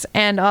 90s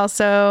and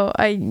also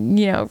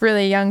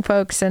really young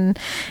folks, and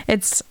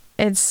it's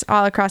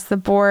all across the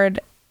board.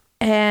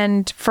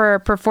 And for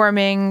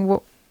performing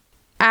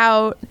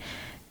out,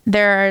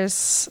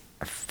 there's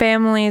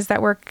families that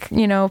work,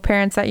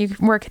 parents that you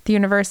work at the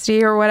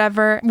university or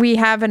whatever. We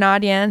have an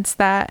audience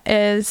that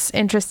is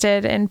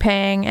interested in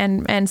paying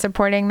and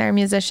supporting their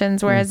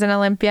musicians, whereas in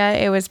Olympia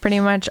it was pretty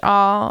much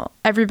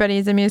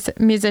everybody's a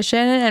musician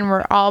and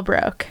we're all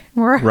broke.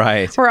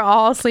 We're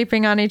all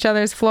sleeping on each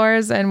other's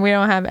floors and we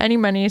don't have any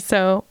money,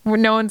 so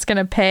no one's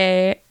gonna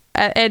pay.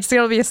 It's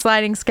gonna be a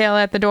sliding scale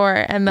at the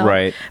door, and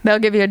they'll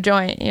give you a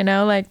joint.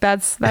 Like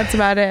that's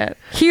about it.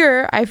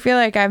 Here, I feel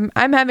like I'm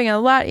having a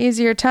lot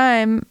easier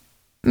time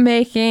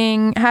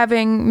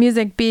having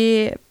music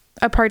be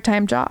a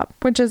part-time job,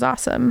 which is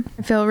awesome.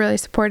 I feel really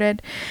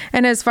supported.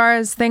 And as far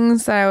as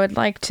things that I would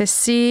like to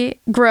see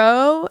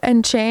grow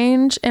and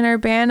change in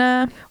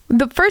Urbana,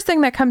 the first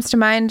thing that comes to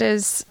mind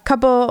is a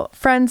couple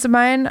friends of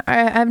mine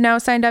have now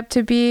signed up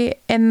to be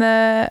in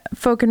the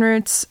Folk and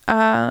Roots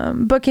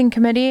booking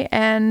committee,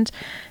 and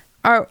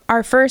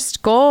our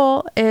first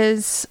goal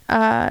is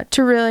to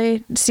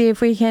really see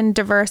if we can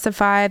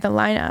diversify the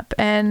lineup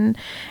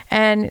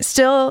and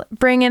still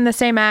bring in the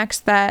same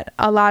acts that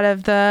a lot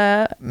of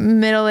the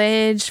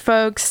middle-aged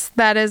folks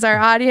that is our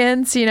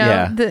audience,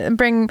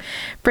 bring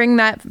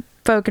that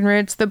folk and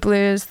roots, the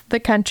blues, the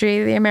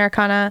country, the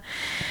Americana,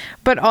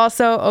 but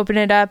also open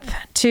it up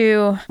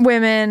to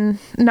women,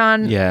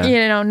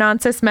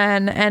 non-cis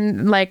men,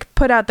 and like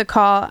put out the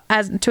call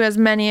to as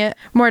many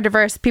more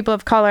diverse people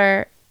of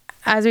color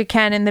as we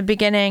can in the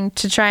beginning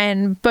to try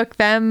and book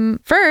them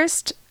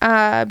first,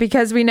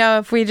 because we know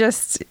if we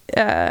just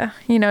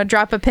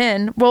drop a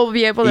pin, we'll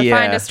be able to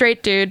find a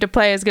straight dude to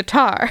play his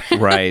guitar.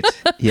 Right.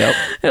 Yep.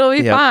 It'll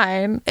be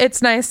fine.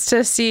 It's nice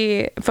to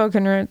see Folk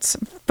and Roots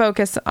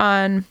focus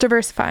on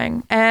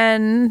diversifying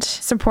and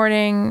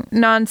supporting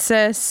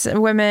non-cis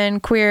women,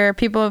 queer,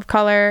 people of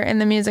color in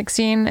the music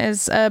scene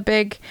is a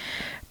big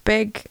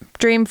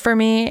dream for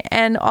me.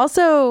 And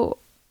also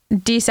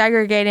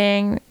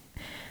desegregating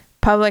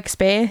public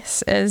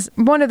space is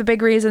one of the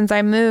big reasons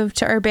I moved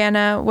to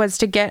Urbana, was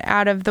to get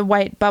out of the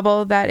white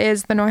bubble that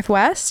is the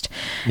Northwest.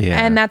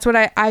 Yeah. And that's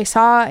what I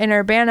saw in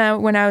Urbana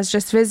when I was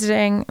just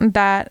visiting,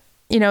 that,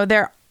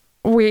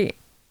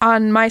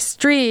 on my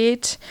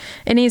street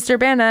in East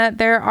Urbana,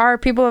 there are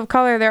people of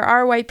color, there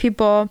are white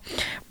people,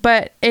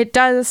 but it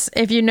does,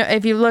 if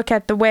you look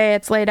at the way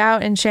it's laid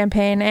out in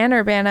Champaign and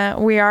Urbana,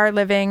 we are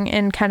living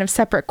in kind of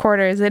separate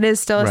quarters. It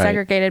is still a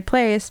segregated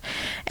place.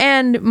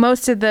 And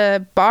most of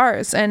the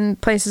bars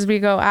and places we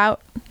go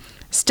out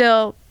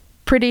still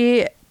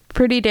pretty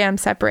damn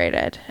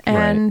separated.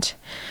 And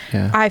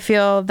I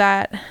feel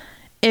that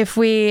if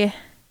we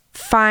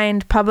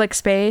find public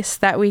space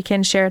that we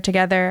can share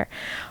together,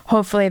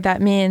 hopefully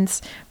that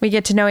means we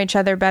get to know each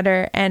other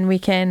better and we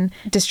can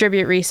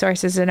distribute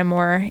resources in a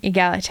more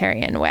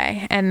egalitarian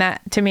way. And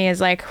that to me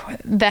is like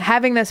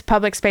having this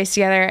public space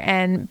together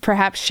and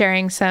perhaps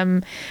sharing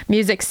some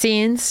music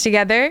scenes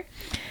together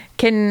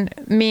can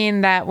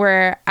mean that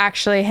we're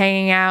actually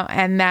hanging out,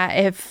 and that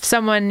if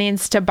someone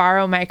needs to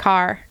borrow my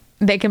car,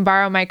 they can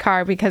borrow my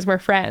car because we're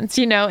friends.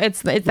 You know,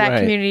 it's that Right.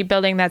 community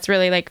building that's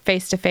really like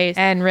face to face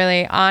and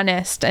really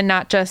honest, and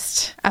not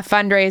just a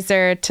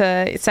fundraiser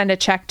to send a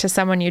check to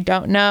someone you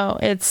don't know.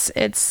 It's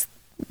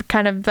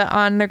kind of the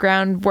on the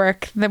ground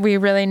work that we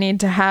really need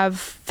to have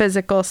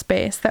physical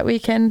space that we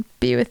can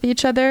be with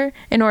each other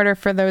in order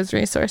for those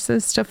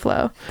resources to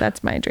flow.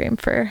 That's my dream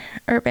for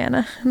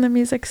Urbana and the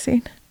music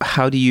scene.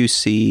 How do you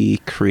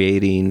see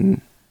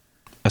creating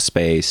a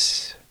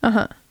space?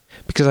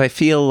 Because I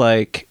feel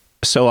like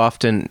so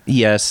often,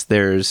 yes,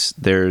 there's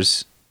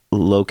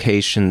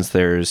locations,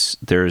 there's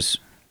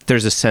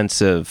a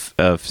sense of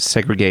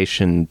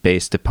segregation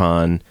based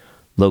upon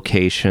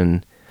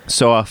location.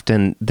 So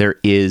often there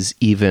is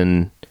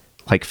even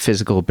like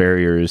physical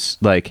barriers,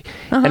 like,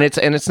 and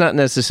it's not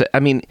necessary. I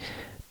mean,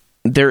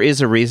 there is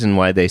a reason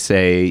why they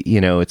say,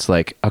 you know, it's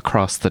like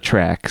across the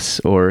tracks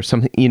or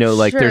something, you know,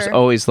 like there's Sure.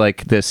 always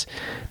like this,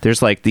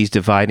 there's like these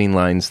dividing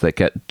lines that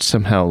get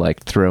somehow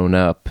like thrown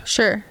up.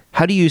 Sure.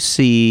 How do you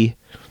see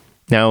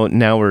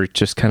now we're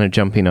just kind of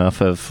jumping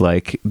off of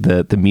like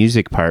the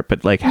music part,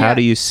 but like how Yeah.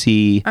 do you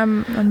see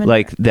I'm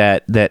like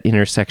that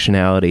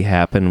intersectionality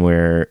happen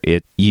where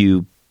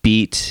you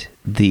beat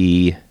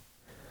the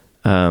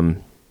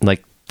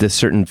like the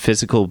certain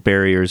physical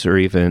barriers or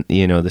even,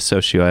 you know, the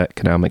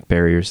socioeconomic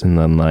barriers, and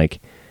then like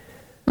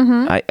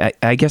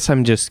I guess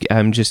I'm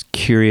just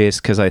curious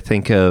because I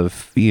think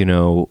of, you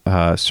know,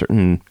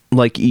 certain,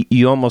 like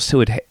you almost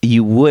would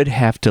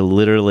have to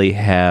literally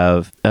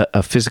have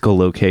a physical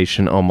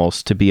location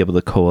almost to be able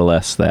to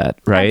coalesce that,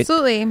 right?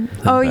 Absolutely.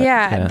 Oh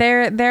yeah.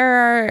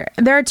 There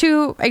are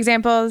two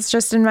examples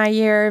just in my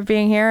year of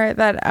being here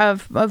that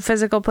of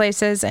physical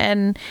places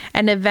and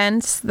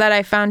events that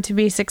I found to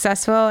be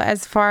successful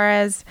as far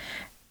as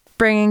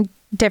bringing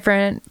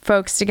different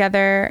folks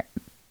together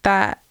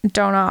that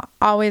don't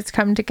always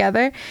come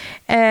together.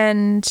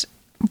 And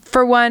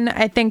for one,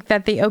 I think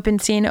that the Open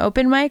Scene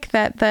open mic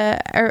that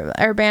the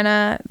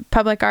Urbana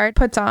Public Art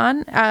puts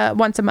on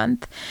once a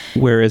month.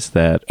 Where is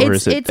that? Or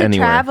is it it's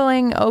anywhere? a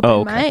traveling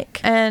open mic.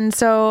 And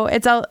so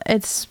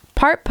it's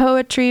part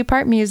poetry,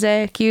 part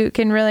music. You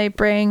can really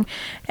bring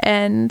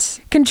and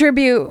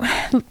contribute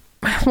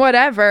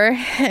whatever,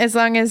 as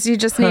long as you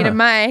just need a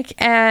mic.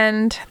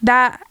 And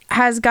that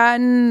has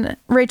gotten,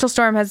 Rachel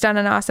Storm has done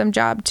an awesome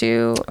job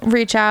to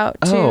reach out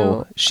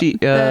to.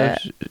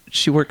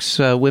 She works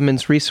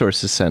Women's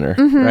Resources Center,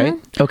 right?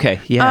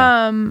 Okay,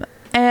 yeah.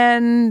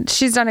 And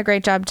she's done a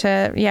great job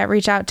to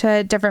reach out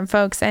to different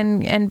folks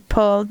and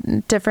pull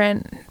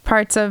different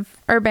parts of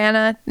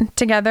Urbana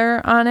together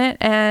on it.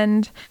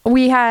 And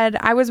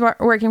I was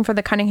working for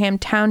the Cunningham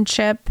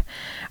Township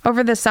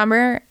over the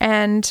summer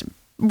and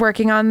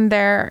working on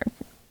their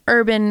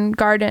urban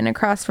garden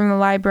across from the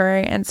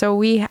library, and so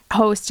we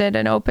hosted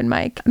an open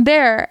mic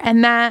there,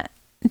 and that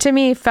to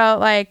me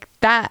felt like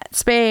that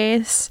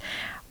space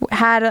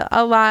had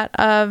a lot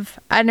of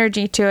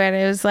energy to it.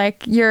 It was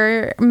like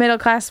your middle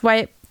class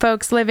white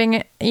folks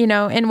living, you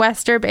know, in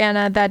West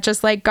Urbana that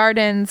just like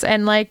gardens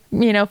and like,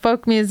 you know,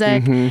 folk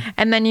music.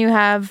 And then you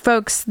have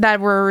folks that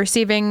were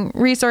receiving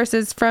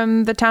resources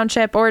from the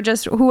township or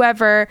just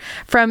whoever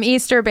from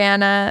East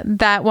Urbana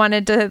that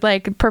wanted to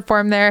like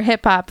perform their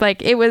hip hop.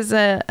 Like it was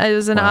an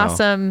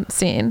awesome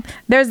scene.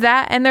 There's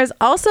that. And there's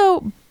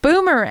also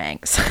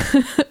Boomerangs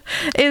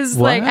is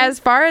What? like, as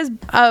far as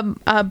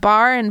a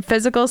bar and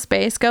physical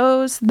space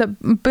goes, the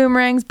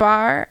Boomerangs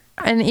bar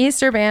in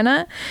East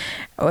Urbana,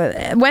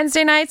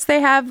 Wednesday nights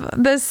they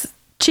have this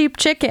cheap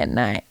chicken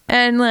night,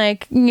 and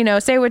like, you know,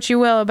 say what you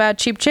will about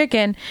cheap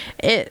chicken,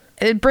 it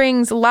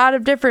brings a lot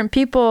of different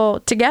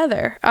people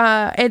together.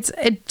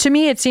 To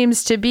me it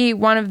seems to be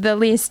one of the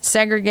least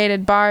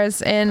segregated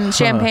bars in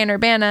Champaign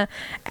Urbana.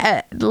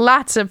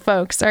 Lots of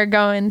folks are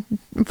going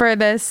for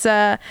this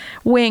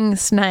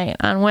wings night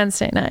on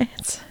Wednesday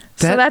nights.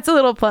 So that's a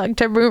little plug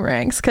to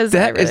Boomerangs, because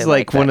That is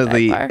like one of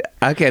the bar.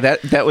 okay.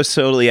 That was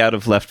totally out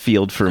of left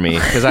field for me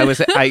because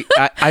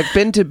I've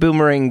been to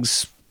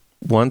Boomerangs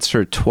once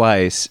or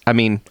twice. I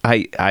mean,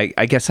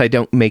 I guess I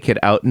don't make it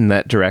out in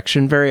that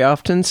direction very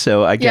often.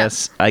 So I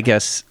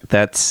guess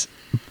that's.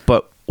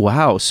 But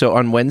wow! So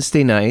on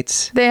Wednesday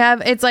nights They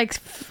have, it's like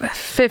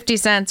 50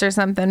 cents or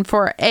something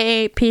for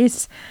a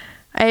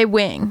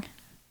wing,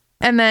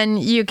 and then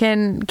you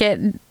can get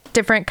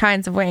different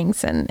kinds of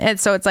wings, and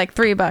so it's like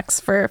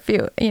 $3 for a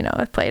few, you know,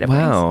 a plate of wings.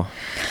 wow,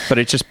 but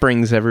it just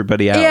brings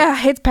everybody out. Yeah,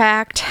 it's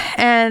packed,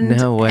 and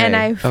No way. and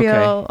I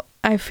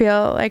Okay.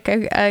 feel like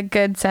a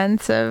good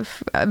sense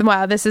of,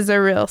 wow, this is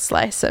a real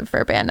slice of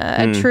Urbana,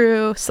 a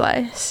true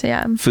slice.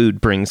 Yeah. Food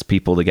brings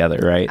people together,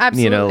 right?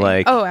 Absolutely. You know,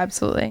 like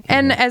absolutely.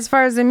 And as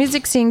far as the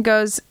music scene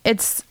goes,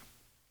 it's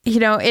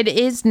it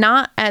is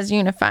not as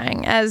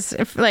unifying as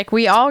if, like,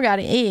 we all got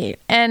to eat,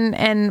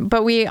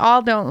 but we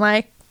all don't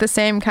like the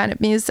same kind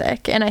of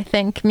music, and I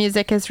think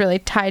music is really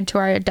tied to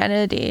our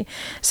identity.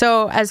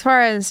 So as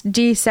far as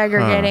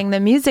desegregating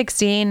the music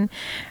scene,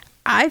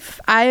 I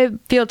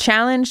feel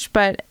challenged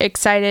but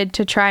excited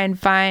to try and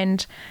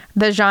find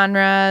the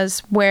genres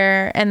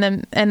where and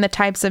the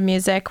types of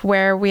music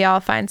where we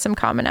all find some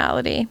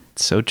commonality.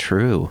 So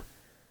true.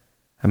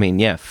 I mean,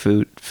 yeah,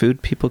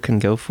 food people can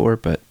go for,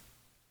 but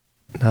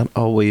not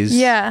always.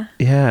 Yeah.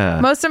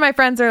 Most of my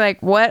friends are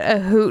like, "What, a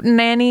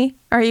hootenanny?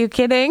 Are you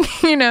kidding?"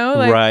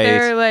 Right.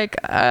 They're like,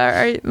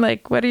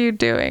 what are you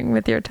doing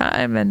with your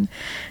time? And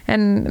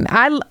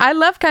I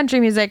love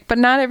country music, but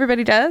not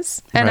everybody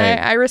does, and right.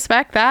 I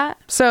respect that.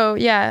 So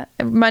yeah,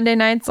 Monday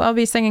nights I'll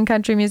be singing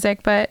country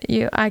music, but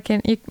you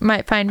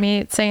might find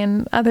me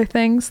singing other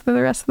things for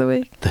the rest of the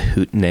week. The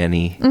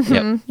hootenanny. Mm-hmm.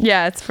 Yep.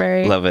 Yeah, it's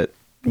very love it.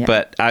 Yeah.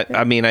 But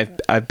I mean,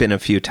 I've been a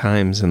few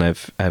times, and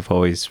I've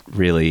always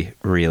really,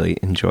 really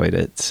enjoyed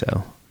it.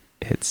 So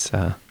it's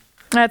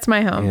that's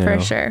my home for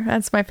sure.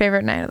 That's my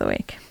favorite night of the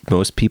week.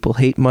 Most people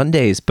hate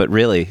Mondays, but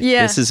really,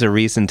 this is a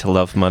reason to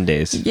love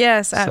Mondays.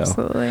 Yes,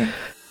 absolutely.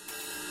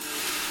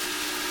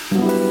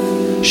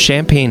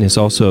 Champaign is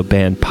also a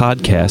band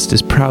podcast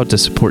is proud to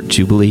support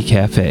Jubilee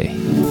Cafe.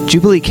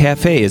 Jubilee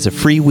Cafe is a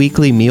free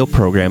weekly meal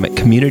program at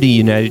Community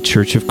United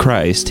Church of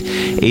Christ,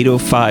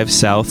 805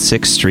 South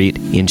 6th Street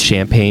in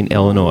Champaign,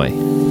 Illinois.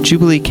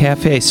 Jubilee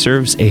Cafe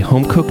serves a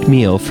home-cooked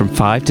meal from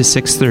 5 to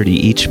 6:30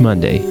 each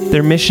Monday.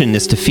 Their mission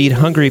is to feed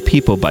hungry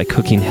people by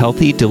cooking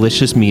healthy,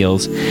 delicious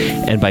meals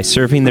and by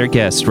serving their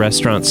guests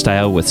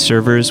restaurant-style with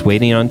servers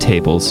waiting on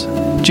tables.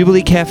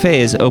 Jubilee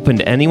Cafe is open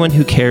to anyone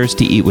who cares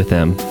to eat with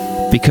them.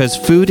 Because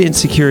food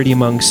insecurity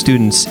among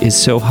students is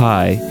so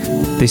high,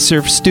 they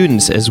serve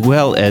students as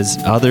well as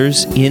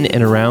others in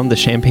and around the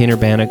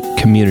Champaign-Urbana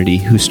community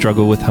who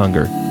struggle with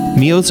hunger.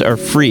 Meals are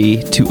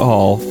free to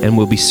all and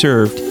will be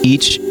served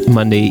each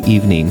Monday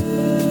evening,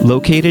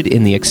 located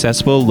in the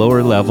accessible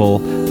lower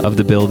level of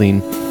the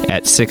building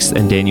at 6th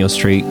and Daniel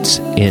Streets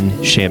in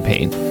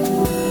Champaign.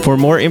 For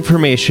more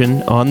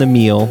information on the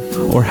meal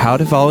or how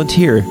to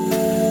volunteer,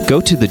 go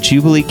to the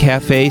Jubilee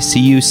Cafe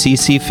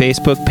CUCC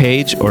Facebook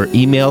page or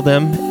email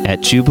them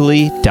at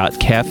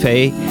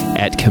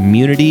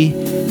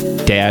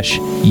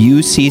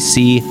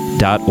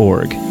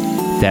jubilee.cafe@community-ucc.org.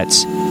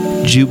 That's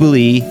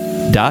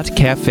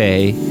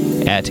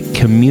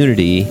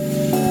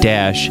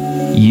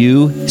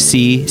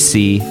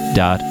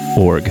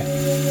jubilee.cafe@community-ucc.org.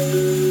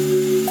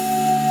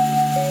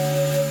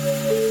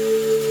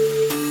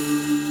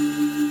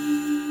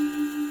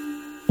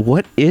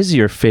 What is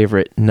your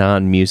favorite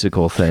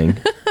non-musical thing?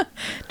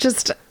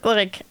 Just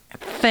like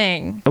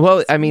thing.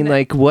 Well, I mean,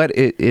 like, what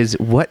is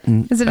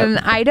it an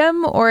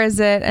item or is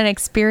it an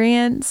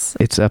experience?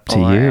 It's up to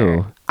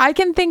you. I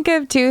can think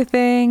of two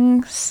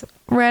things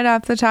right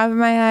off the top of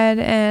my head,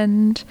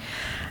 and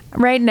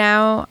right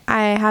now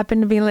I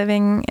happen to be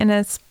living in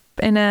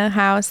a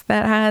house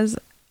that has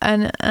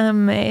an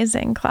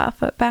amazing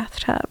clawfoot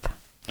bathtub.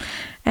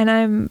 And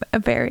I'm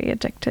very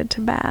addicted to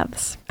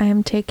baths. I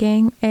am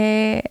taking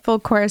a full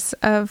course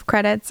of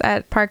credits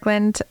at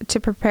Parkland to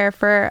prepare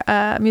for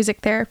a music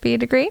therapy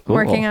degree. Cool.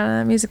 Working on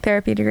a music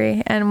therapy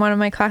degree. And one of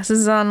my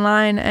classes is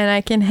online, and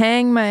I can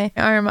hang my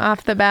arm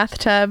off the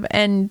bathtub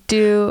and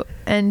do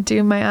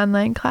my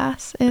online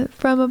class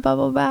from a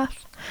bubble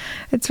bath.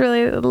 It's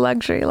really a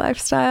luxury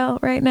lifestyle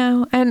right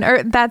now. And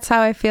that's how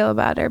I feel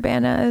about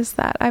Urbana, is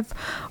that I've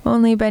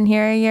only been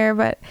here a year,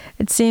 but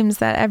it seems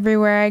that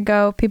everywhere I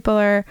go, people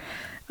are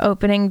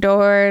opening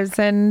doors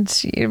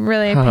and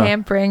really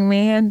pampering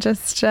me, and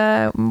just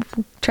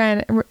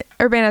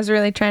Urbana's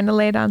really trying to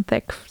lay it on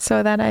thick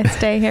so that I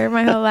stay here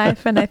my whole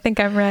life, and I think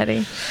I'm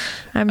ready.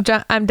 I'm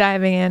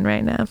diving in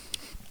right now.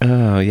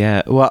 Oh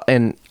yeah. Well,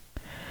 and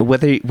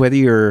whether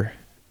you're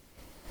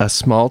a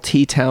small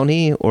T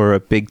townie or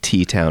a big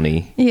T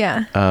townie.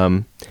 Yeah.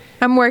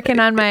 I'm working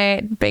on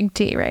my big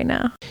T right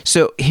now.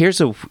 So here's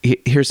an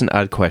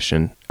odd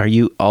question. Are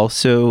you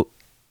also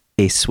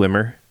a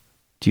swimmer?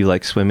 Do you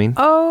like swimming?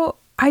 Oh,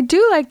 I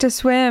do like to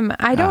swim.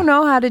 I don't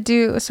know how to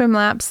do swim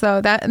laps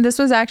though. This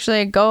was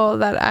actually a goal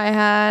that I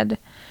had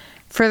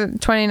for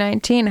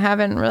 2019.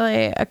 Haven't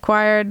really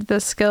acquired the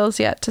skills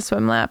yet to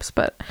swim laps,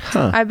 but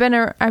I've been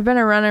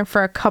a runner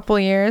for a couple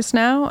years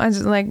now. I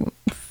just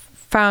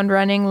found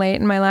running late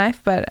in my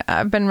life, but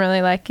I've been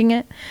really liking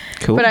it.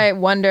 Cool. But I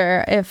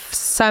wonder if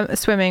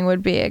swimming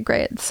would be a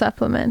great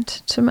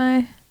supplement to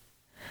my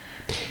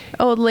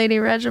old lady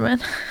regimen.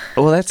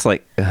 Well, that's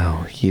like,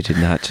 you did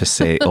not just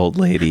say old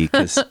lady,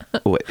 because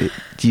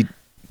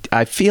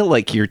I feel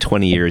like you're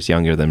 20 years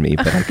younger than me,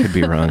 but I could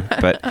be wrong.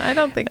 But I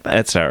don't think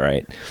that's all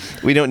right.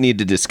 We don't need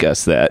to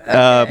discuss that.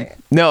 Okay.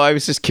 No, I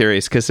was just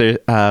curious because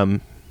I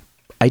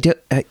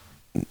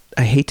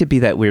hate to be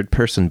that weird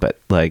person, but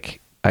like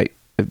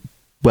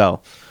I'm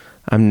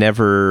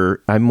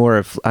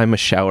a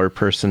shower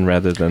person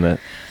rather than of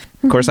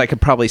course I could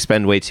probably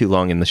spend way too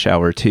long in the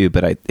shower too,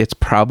 but it's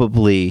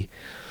probably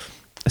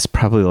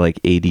like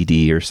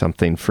ADD or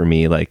something for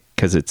me, like,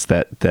 because it's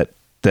that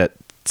that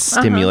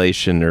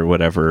stimulation or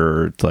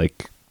whatever, or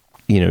like,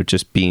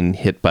 just being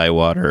hit by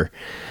water.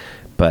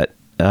 But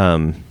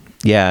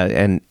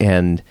yeah,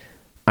 and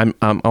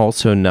I'm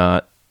also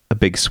not a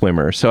big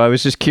swimmer, so I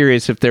was just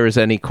curious if there was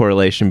any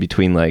correlation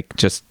between like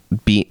just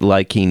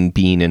liking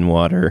being in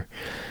water,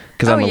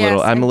 because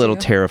I'm a little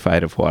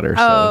terrified of water.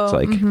 So it's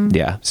like,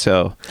 yeah.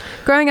 So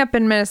growing up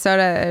in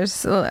Minnesota,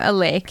 there's a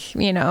lake,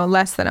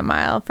 less than a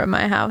mile from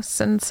my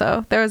house, and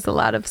so there was a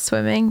lot of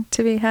swimming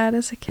to be had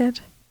as a kid,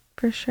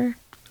 for sure.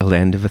 A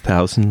land of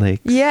 1,000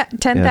 lakes. Yeah,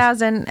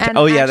 10,000. Yes.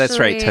 Oh, yeah, that's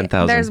right,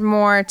 10,000. There's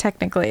more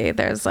technically.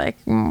 There's like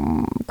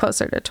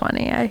closer to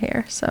 20, I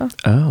hear. So.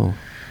 Oh.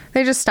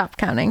 They just stopped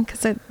counting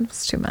because it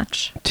was too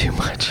much. Too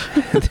much.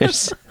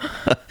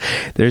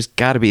 There's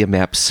got to be a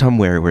map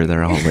somewhere where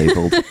they're all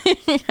labeled.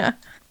 Yeah.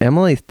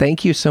 Emily,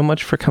 thank you so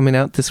much for coming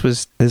out. This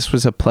was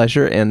a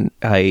pleasure, and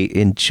I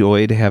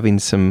enjoyed having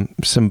some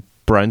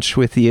brunch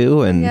with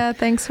you. And yeah,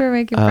 thanks for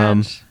making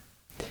brunch.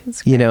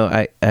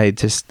 I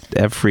just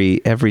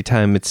every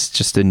time it's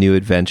just a new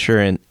adventure,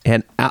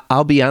 and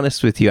I'll be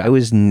honest with you, I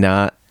was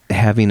not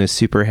having a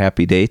super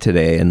happy day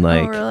today, and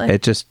like really?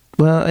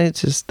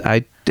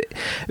 I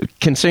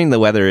considering the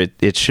weather,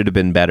 it should have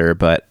been better,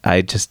 but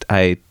I just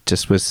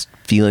was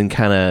feeling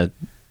kind of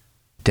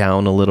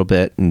down a little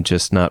bit and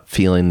just not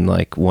feeling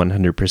like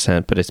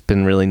 100%. But it's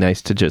been really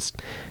nice to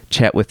just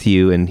chat with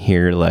you and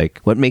hear like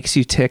what makes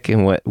you tick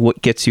and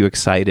what gets you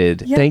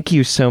excited. Yep. Thank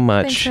you so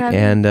much,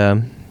 and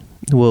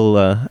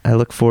I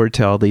look forward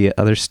to all the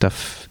other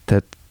stuff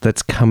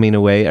that's coming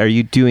away. Are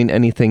you doing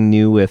anything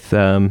new with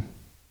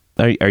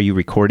Are you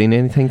recording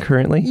anything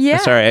currently? Yeah.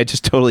 Sorry, I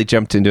just totally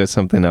jumped into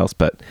something else,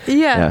 but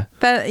yeah.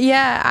 But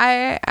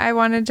yeah, I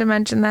wanted to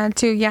mention that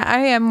too. Yeah, I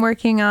am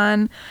working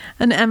on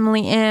an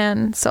Emily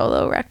Ann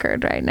solo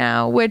record right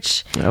now,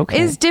 which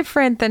is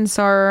different than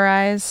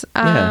Sororize.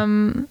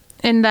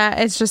 In that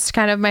it's just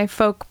kind of my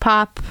folk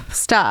pop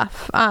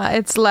stuff.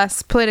 It's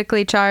less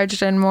politically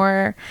charged and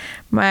more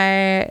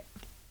my,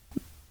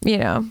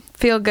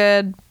 feel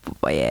good,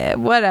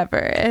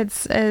 whatever.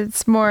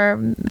 It's more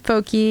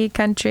folky,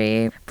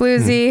 country,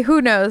 bluesy.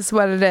 Who knows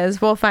what it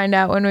is? We'll find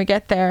out when we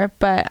get there.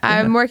 But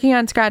I'm working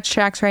on scratch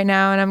tracks right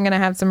now, and I'm going to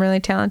have some really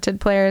talented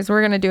players.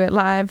 We're going to do it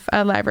live,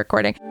 a live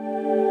recording.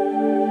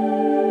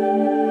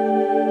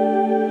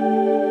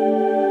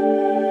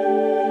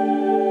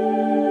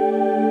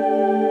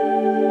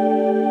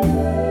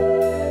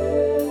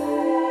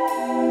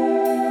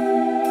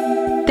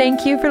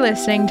 Thank you for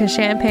listening to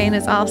Champaign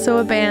is Also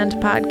a Band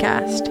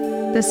podcast.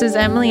 This is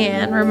Emily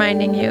Ann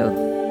reminding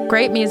you,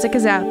 great music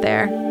is out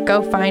there.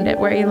 Go find it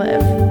where you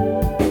live.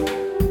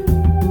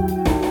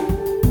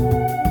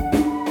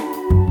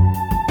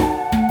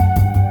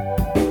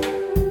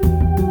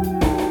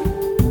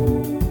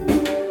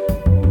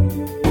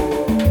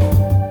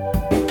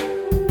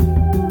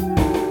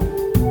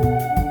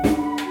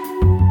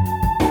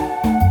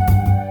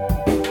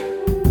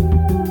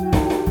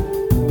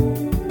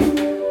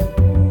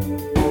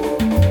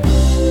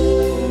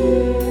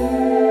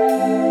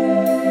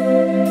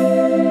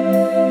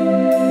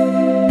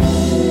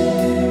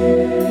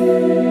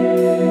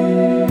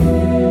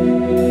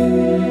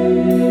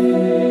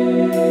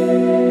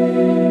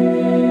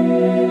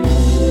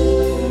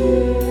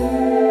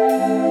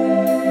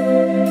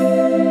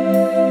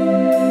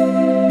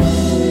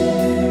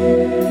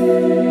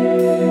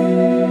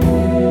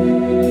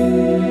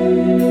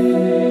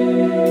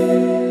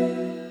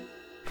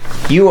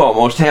 You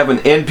almost have an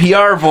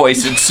NPR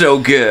voice. It's so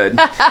good.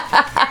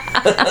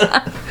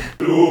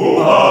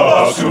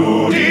 Luhava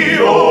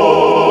Studio,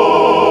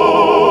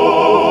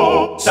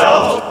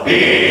 South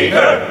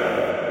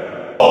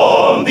Beaker,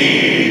 on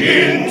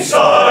the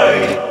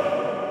inside.